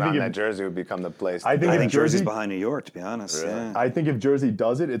was banking on if- that Jersey would become the place. I think I if think Jersey's Jersey- behind New York, to be honest. Really? Yeah. I think if Jersey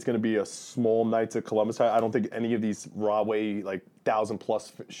does it, it's going to be a small Knights of Columbus. I don't think any of these Rahway, like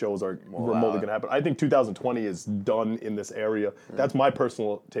 1,000+ shows are remotely going to happen. I think 2020 is done in this area. That's my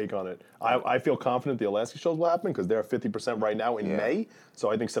personal take on it. I feel confident the Alaska shows will happen because they're at 50% right now in May. So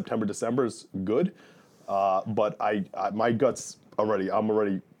I think September, December is good. But my guts already. I'm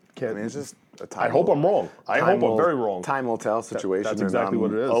already. Can't, I mean, it's just a time. I hope I'm wrong. I hope I'm very wrong. Time will tell situation. that's and exactly I'm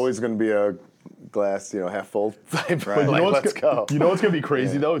what it is. Always going to be a glass, half full type. Right. Like, what's let's go. You know what's gonna be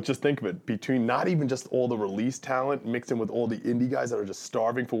crazy though? Just think of it. Between not even just all the release talent mixed in with all the indie guys that are just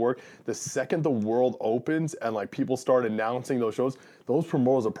starving for work, the second the world opens and like people start announcing those shows, those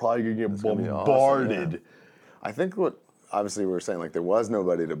promoters are probably gonna get gonna be bombarded. awesome, I think what obviously we were saying like there was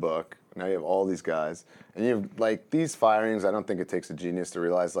nobody to book. Now you have all these guys, and you have like these firings. I don't think it takes a genius to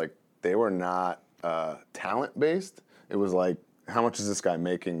realize like they were not talent based. It was like, how much is this guy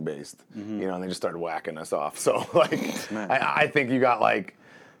making based? You know, and they just started whacking us off. So like, I think you got like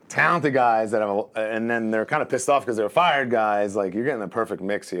talented guys that have, and then they're kind of pissed off because they were fired guys. Like you're getting a perfect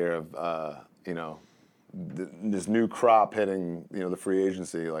mix here of you know, this new crop hitting, you know, the free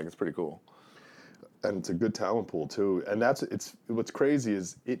agency. Like it's pretty cool. And it's a good talent pool too. And what's crazy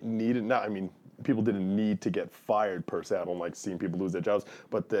is it needed not. I mean, people didn't need to get fired per se. I don't like seeing people lose their jobs,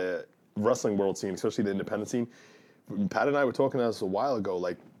 but the wrestling world scene, especially the independent scene. Pat and I were talking to us a while ago.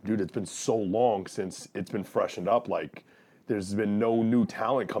 Like, dude, it's been so long since it's been freshened up. Like, there's been no new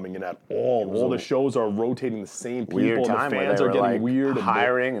talent coming in at all. All the shows are rotating the same people. Weird and time the where fans they are were getting like weird.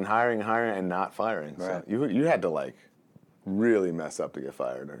 hiring and not firing. Right. So you had to like really mess up to get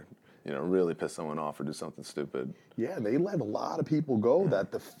fired, or you know, really piss someone off or do something stupid. Yeah, they let a lot of people go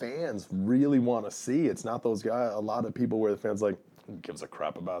that the fans really want to see. It's not those guys. A lot of people where the fans like, who gives a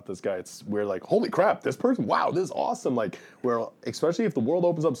crap about this guy? We're like, holy crap, this person, wow, this is awesome. Like, especially if the world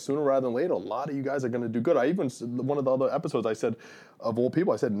opens up sooner rather than later, a lot of you guys are going to do good. I even, one of the other episodes, I said, of all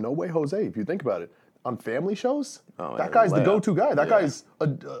people, I said, No Way Jose, if you think about it. On family shows, that guy's the go-to guy. That guy's a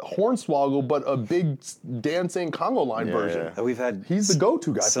hornswoggle, but a big dancing Congo line version. We've had He's the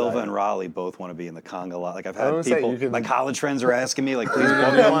go-to guy. Silva and Raleigh both want to be in the Congo lot. Like I've had people, my college friends are asking me, like, please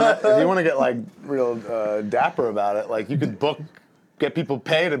book me. If you want to get like real dapper about it, like you could get people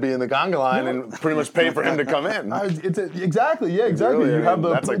pay to be in the conga line and pretty much pay for him to come in. Exactly. Really, you have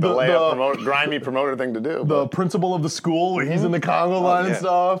that's like the layup, grimy promoter thing to do. The principal of the school, where he's in the Congo line and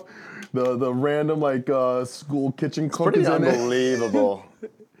stuff. The random like school kitchen cook pretty is in it. unbelievable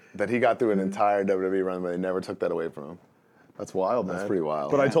that he got through an entire WWE run, but they never took that away from him. That's wild, man. That's pretty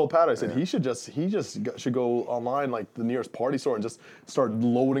wild. But I told Pat, I said he should go online like the nearest party store and just start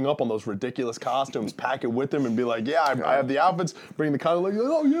loading up on those ridiculous costumes, pack it with him, and be like, I have the outfits. Bring the Congo, like,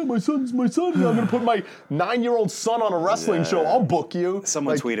 oh yeah, my son. I'm gonna put my 9-year-old son on a wrestling show. I'll book you.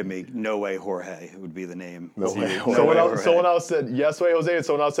 Someone tweeted me, No Way Jorge would be the name. No Way Jorge. Someone else said Yes Way Jose, and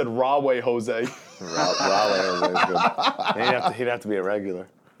someone else said Raw Way Jose. Raw Way Jose is good. He'd have to be a regular.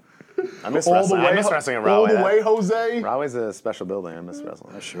 I miss wrestling. I miss wrestling in All Rahway. the way, Jose. Rahway's a special building. I miss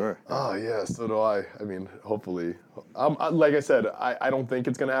wrestling. Sure. Oh yeah, so do I. I mean, hopefully. Like I said, I don't think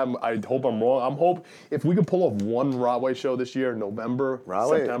it's gonna happen. I hope I'm wrong. If we can pull off one Rahway show this year, November,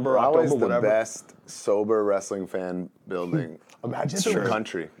 September, Rahway's October, whatever. the best sober wrestling fan building Imagine in the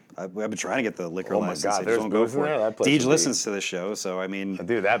country. I've been trying to get the liquor Oh my license. God, They there's just won't go booze in for there? it. That place Deej would listens to this show, so I mean,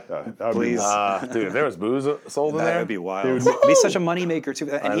 Dude, please. Dude, if there was booze sold in there, That would be wild. It would be such a moneymaker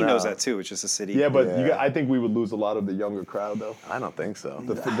too, and he knows that too. It's just a city. Yeah, but I think we would lose a lot of the younger crowd though. I don't think so.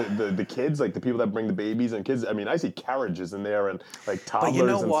 The kids, like the people that bring the babies and kids. I mean, I see carriages in there and like toddlers But you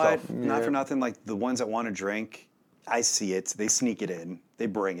know and what? stuff. Not for nothing. Like the ones that want to drink, I see it. They sneak it in. They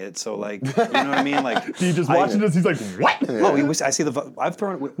bring it. So like, you know what I mean? Like, He just watching this. He's like, what? Oh, I see the. I've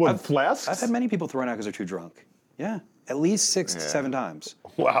thrown. Flasks? I've had many people thrown out because they're too drunk. Yeah, at least 6 to 7 times.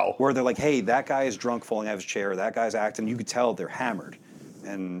 Wow. Where they're like, hey, that guy is drunk, falling out of his chair. That guy's acting. You could tell they're hammered.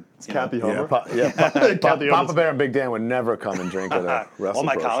 And Kathy know, Homer. Papa Bear and Big Dan would never come and drink at a wrestling all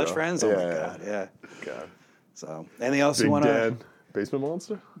my pro college show. friends. Oh my God, yeah. God. So, anything else Big you want to? Dan, Basement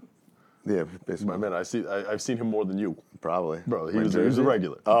Monster. Yeah, My basically. man, I've seen him more than you, Probably. bro. He was a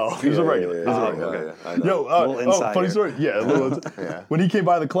regular. Oh, he was a regular. yeah, He was a yeah, regular. yeah, yeah. I know. Yo, Little insider. funny story. Yeah, a little. Yeah. When he came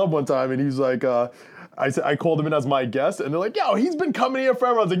by the club one time and he was like, I called him in as my guest, and they're like, yo, he's been coming here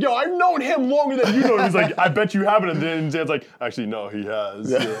forever. I was like, yo, I've known him longer than you know him. He's like, I bet you haven't. And then Dan's like, actually, no, he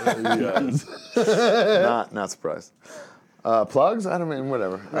has. Yeah, he has. Not surprised. Plugs? I don't mean,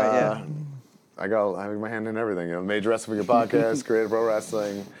 whatever. yeah. I have my hand in everything. You know, Major Wrestling Figure Podcast, Creative Pro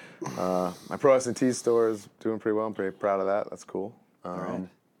Wrestling. My Pro Wrestling Tees store is doing pretty well. I'm pretty proud of that. That's cool.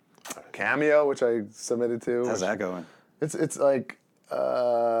 Cameo, which I submitted to. How's that going? It's like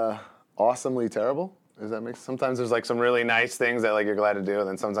awesomely terrible. Does that make sense? Sometimes there's like some really nice things that like you're glad to do, and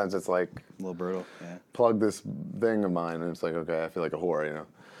then sometimes it's like A little brutal. Yeah. plug this thing of mine, and it's like, okay, I feel like a whore, you know.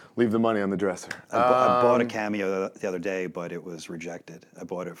 Leave the money on the dresser. I bought a Cameo the other day, but it was rejected. I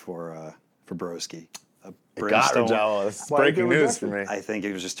bought it for Broski. It's breaking news for me. I think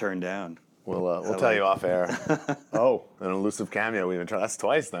it was just turned down. We'll tell you off air. Oh. An elusive Cameo we even tried. That's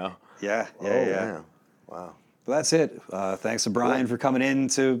twice now. Yeah. Damn. Wow. Well, that's it. Thanks to Brian for coming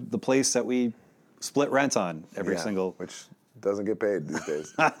into the place that we split rent on every single. Which doesn't get paid these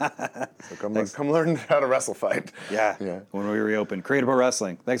days. So come learn how to wrestle fight. Yeah. When we reopen. Creative Pro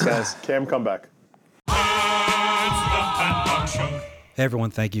Wrestling. Thanks, guys. Cam, come back. Hey,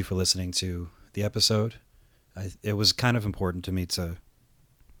 everyone. Thank you for listening to the episode. it was kind of important to me to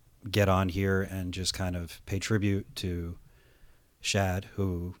get on here and just kind of pay tribute to Shad,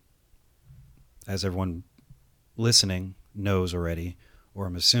 who, as everyone listening knows already, or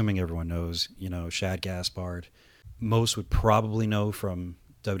I'm assuming everyone knows, Shad Gaspard. Most would probably know from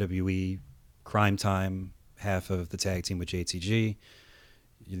WWE Crime Time, half of the tag team with JTG,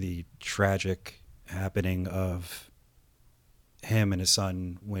 the tragic happening of him and his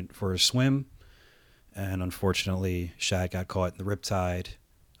son went for a swim, and unfortunately Shad got caught in the riptide,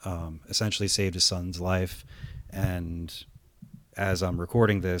 essentially saved his son's life. And as I'm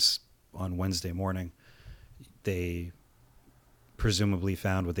recording this on Wednesday morning, they presumably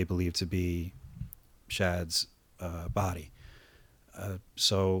found what they believe to be Shad's body.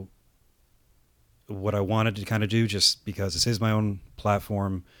 So what I wanted to kind of do, just because this is my own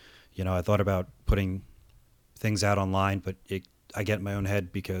platform, I thought about putting things out online, but I get in my own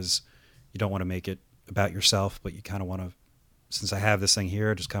head because you don't want to make it about yourself, but you kind of want to, since I have this thing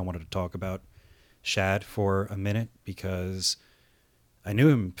here, I just kind of wanted to talk about Shad for a minute because I knew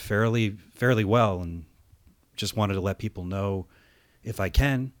him fairly well, and just wanted to let people know, if I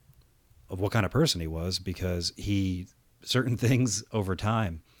can, of what kind of person he was, because certain things over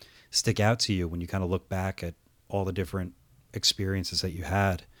time stick out to you when you kind of look back at all the different experiences that you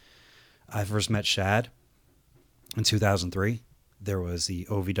had. I first met Shad in 2003. There was the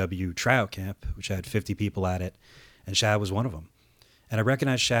OVW tryout camp, which had 50 people at it, and Shad was one of them. And I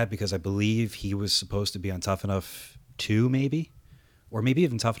recognized Shad because I believe he was supposed to be on Tough Enough 2, maybe, or maybe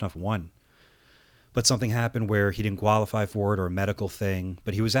even Tough Enough 1. But something happened where he didn't qualify for it, or a medical thing,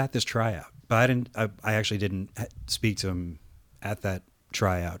 but he was at this tryout. But I actually didn't speak to him at that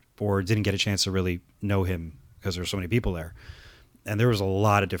tryout, or didn't get a chance to really know him because there were so many people there. And there was a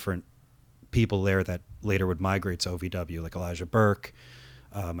lot of different people there that later would migrate to OVW, like Elijah Burke,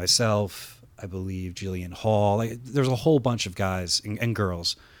 myself, I believe Jillian Hall. There's a whole bunch of guys and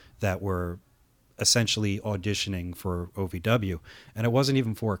girls that were essentially auditioning for OVW. And it wasn't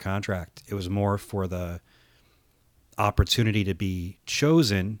even for a contract. It was more for the opportunity to be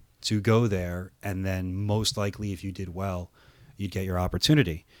chosen to go there. And then most likely, if you did well, you'd get your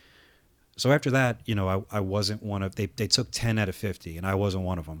opportunity. So after that, I wasn't one of, they took 10 out of 50 and I wasn't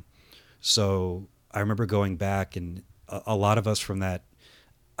one of them. So I remember going back, and a lot of us from that,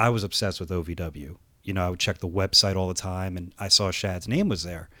 I was obsessed with OVW. I would check the website all the time, and I saw Shad's name was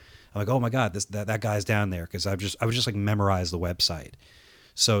there. I'm like, oh my God, that guy's down there, because I was just like memorize the website.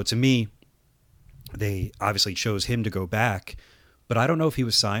 So to me, they obviously chose him to go back, but I don't know if he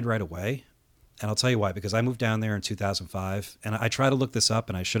was signed right away. And I'll tell you why, because I moved down there in 2005, and I tried to look this up,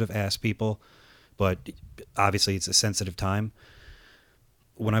 and I should have asked people, but obviously it's a sensitive time.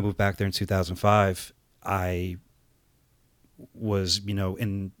 When I moved back there in 2005, I was,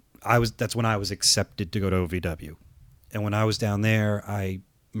 that's when I was accepted to go to OVW. And when I was down there, I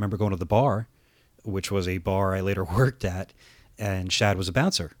remember going to the bar, which was a bar I later worked at, and Shad was a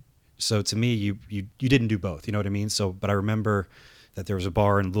bouncer. So to me, you didn't do both, you know what I mean? So, but I remember that there was a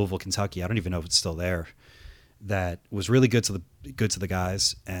bar in Louisville, Kentucky. I don't even know if it's still there. That was really good to the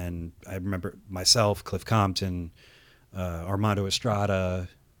guys. And I remember myself, Cliff Compton, Armando Estrada,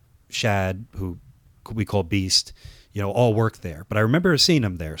 Shad, who we call Beast, all worked there. But I remember seeing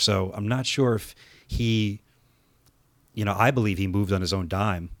him there. So I'm not sure if he, I believe he moved on his own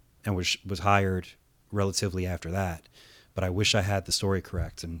dime and was hired relatively after that. But I wish I had the story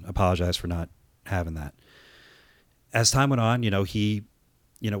correct, and apologize for not having that. As time went on, he,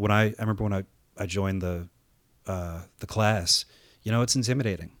 when I remember when I joined the class, it's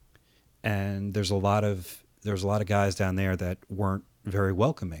intimidating. And there's a lot of guys down there that weren't very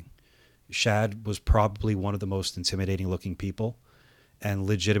welcoming. Shad was probably one of the most intimidating looking people, and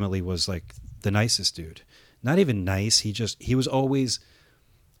legitimately was like the nicest dude. Not even nice. He was always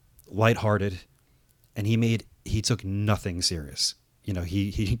lighthearted, and he took nothing serious.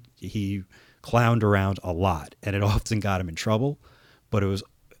 He clowned around a lot, and it often got him in trouble, but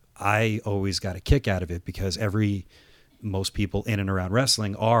I always got a kick out of it, because most people in and around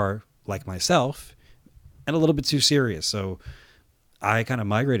wrestling are like myself and a little bit too serious. So I kind of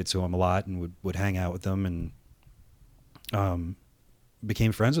migrated to him a lot and would hang out with them, and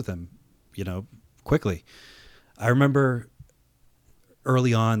became friends with him, quickly. I remember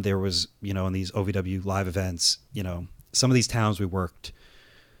early on there was, in these OVW live events, some of these towns we worked,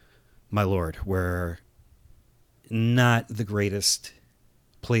 my Lord, were not the greatest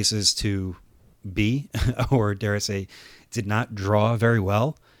places to be, or dare I say, did not draw very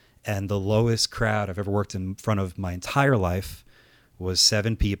well. And the lowest crowd I've ever worked in front of my entire life was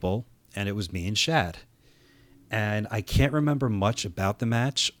 7 people, and it was me and Shad. And I can't remember much about the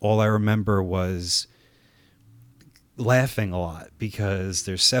match. All I remember was laughing a lot because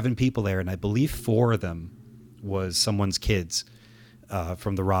there's 7 people there, and I believe 4 of them was someone's kids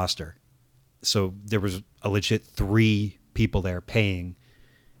from the roster. So there was a legit 3 people there paying,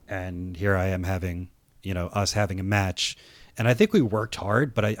 and here I am having, us having a match. And I think we worked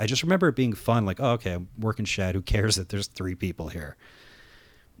hard, but I just remember it being fun. Like, oh, okay, I'm working Shad. Who cares that there's 3 people here?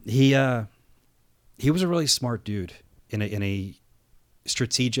 He was a really smart dude in a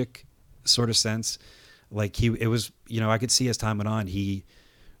strategic sort of sense. Like it was, I could see as time went on, he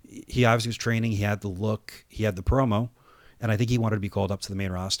obviously was training. He had the look, he had the promo, and I think he wanted to be called up to the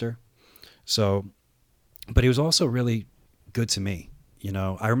main roster. So, but he was also really good to me.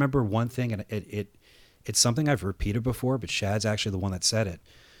 I remember one thing, and it's something I've repeated before, but Shad's actually the one that said it.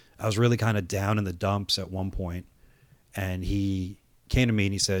 I was really kind of down in the dumps at one point, and he came to me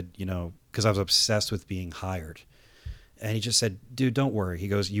and he said, because I was obsessed with being hired. And he just said, dude, don't worry. He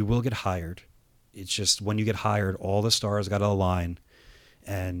goes, you will get hired. It's just when you get hired, all the stars got to align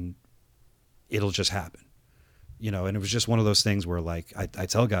and it'll just happen. And it was just one of those things where, like, I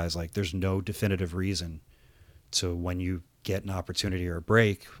tell guys, like, there's no definitive reason to when you get an opportunity or a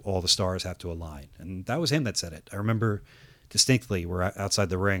break, all the stars have to align. And that was him that said it. I remember distinctly, we're outside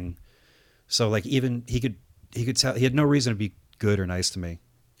the ring. So, like, even he could tell, he had no reason to be good or nice to me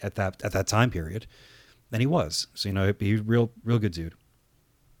at that time period. And he was. So, he was real good dude.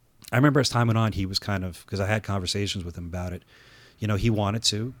 I remember as time went on, he was kind of, because I had conversations with him about it, he wanted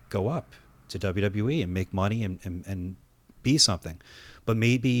to go up to WWE and make money and be something. But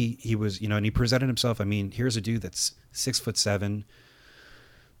maybe he was, and he presented himself. I mean, here's a dude that's 6'7",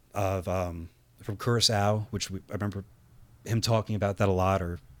 from Curacao, which I remember him talking about that a lot.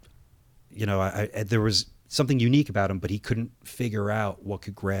 Or, there was something unique about him, but he couldn't figure out what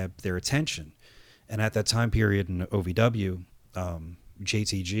could grab their attention. And at that time period in OVW,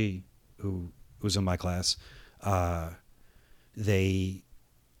 JTG, who was in my class,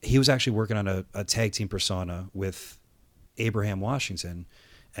 he was actually working on a tag team persona with Abraham Washington,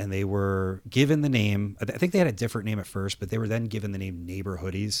 and they were given the name, I think they had a different name at first, but they were then given the name Neighbor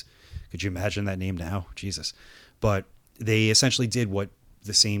Hoodies. Could you imagine that name now? Jesus. But they essentially did what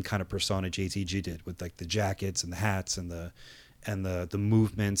the same kind of persona JTG did, with like the jackets and the hats and the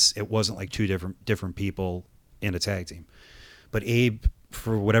movements. It wasn't like 2 different people in a tag team. But Abe,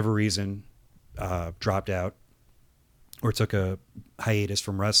 for whatever reason, dropped out or took a hiatus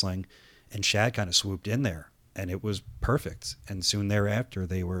from wrestling, and Shad kind of swooped in there, and it was perfect. And soon thereafter,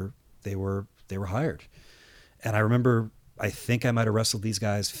 they were hired. And I remember, I think I might have wrestled these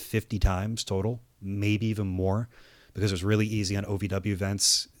guys 50 times total, maybe even more, because it was really easy on OVW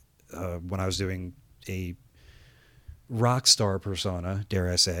events when I was doing a rock star persona,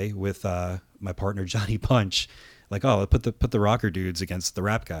 dare I say, with my partner Johnny Punch. Like, oh, put the rocker dudes against the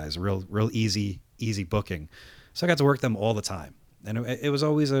rap guys. Real easy booking. So I got to work them all the time, and it was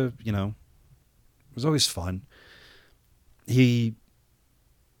always it was always fun. He,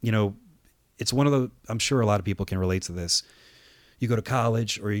 it's one of the, I'm sure a lot of people can relate to this. You go to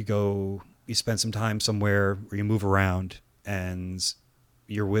college, or you spend some time somewhere, or you move around, and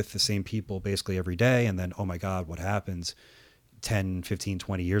you're with the same people basically every day, and then, oh my God, what happens? 10, 15,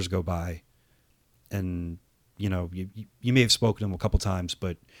 20 years go by, and you may have spoken to them a couple times,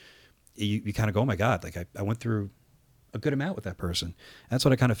 but you kind of go, oh my God, like I went through a good amount with that person. And that's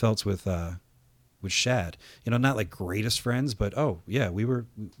what I kind of felt with Shad. Not like greatest friends, but oh yeah, we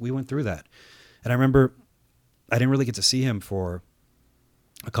went through that. And I remember I didn't really get to see him for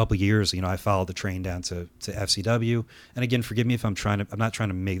a couple of years. I followed the train down to FCW. And again, forgive me if I'm not trying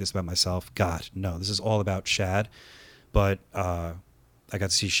to make this about myself. God, no, this is all about Shad. But I got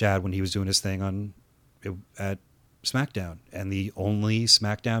to see Shad when he was doing his thing at SmackDown, and the only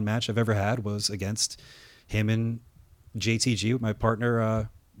SmackDown match I've ever had was against him and JTG with my partner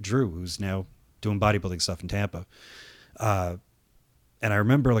Drew, who's now doing bodybuilding stuff in Tampa. And I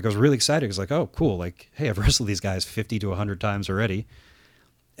remember, like, I was really excited because, like, oh, cool, like, hey, I've wrestled these guys 50 to 100 times already.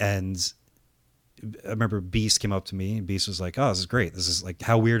 And I remember Beast came up to me, and Beast was like, oh, this is great. This is like,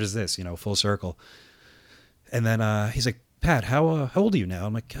 how weird is this? Full circle. And then he's like, Pat, how old are you now?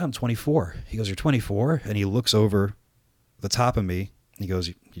 I'm like, I'm 24. He goes, you're 24? And he looks over the top of me, and he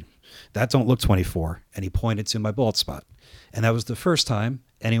goes, that don't look 24. And he pointed to my bald spot. And that was the first time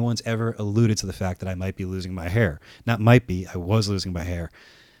anyone's ever alluded to the fact that I might be losing my hair. Not might be, I was losing my hair.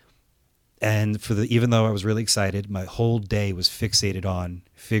 And even though I was really excited, my whole day was fixated on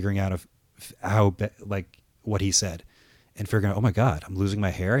figuring out what he said, and figuring out, oh my God, I'm losing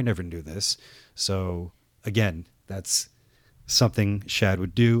my hair. I never knew this. So again, that's something Shad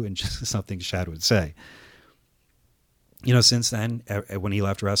would do, and just something Shad would say. Since then, when he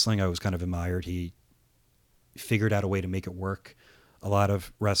left wrestling, I was kind of admired. He figured out a way to make it work. A lot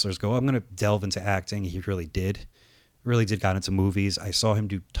of wrestlers go, I'm going to delve into acting. He really did got into movies. I saw him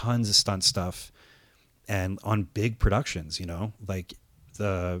do tons of stunt stuff and on big productions, like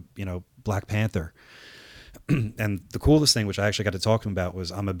the, Black Panther. And the coolest thing, which I actually got to talk to him about,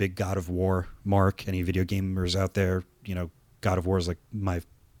 was I'm a big God of War mark. Any video gamers out there, God of War is like my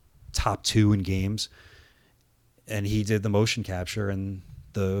top 2 in games. And he did the motion capture and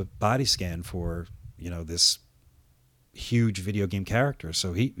the body scan for, this huge video game character.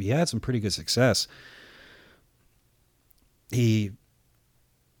 So he had some pretty good success. The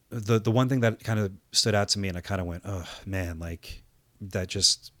one thing that kind of stood out to me, and I kind of went, oh man, like that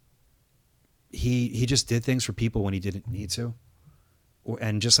just, he just did things for people when he didn't need to,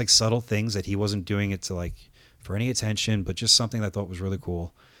 and just like subtle things that he wasn't doing it to like for any attention, but just something that I thought was really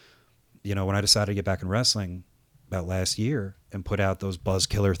cool. When I decided to get back in wrestling about last year and put out those buzz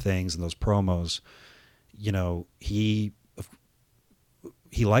killer things and those promos, he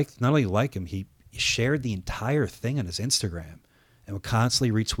liked, not only like him, he shared the entire thing on his Instagram and would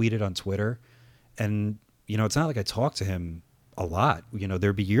constantly retweet it on Twitter. And, it's not like I talked to him a lot.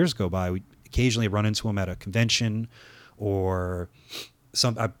 There'd be years go by. We'd occasionally run into him at a convention or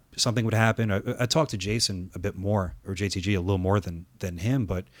something would happen. I talked to Jason a bit more, or JTG a little more than him,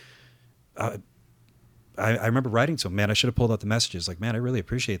 but I remember writing to him, man, I should have pulled out the messages. Like, man, I really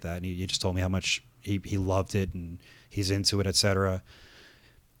appreciate that. And he just told me how much he loved it and he's into it, etc.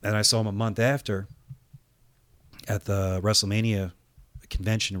 And I saw him a month after at the WrestleMania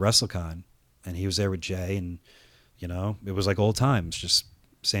convention, WrestleCon, and he was there with Jay, and it was like old times, just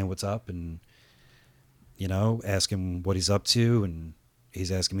saying what's up and asking what he's up to, and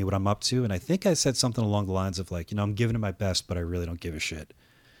he's asking me what I'm up to. And I think I said something along the lines of like, I'm giving it my best, but I really don't give a shit.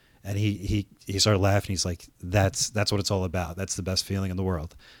 And he started laughing. He's like, that's what it's all about. That's the best feeling in the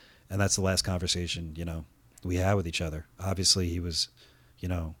world. And that's the last conversation, we had with each other. Obviously he was,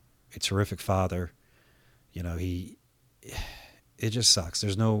 a terrific father. It just sucks.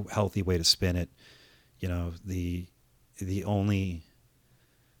 There's no healthy way to spin it.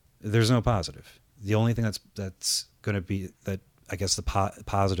 There's no positive. The only thing that's going to be that, I guess the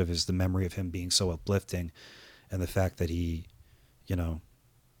positive is the memory of him being so uplifting, and the fact that he,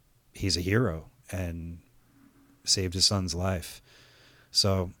 he's a hero and saved his son's life.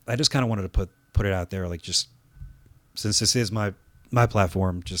 So I just kind of wanted to put it out there, like, just since this is my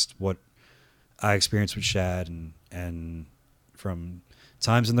platform, just what I experienced with Shad, and from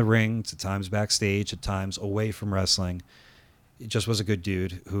times in the ring to times backstage to times away from wrestling, he just was a good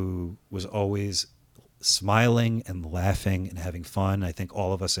dude who was always smiling and laughing and having fun. I think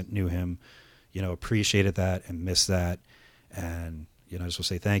all of us that knew him, appreciated that and missed that. And, I just want to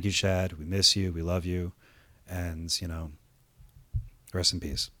say thank you, Shad. We miss you. We love you. And, rest in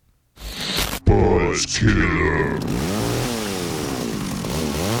peace. Buzz Killer.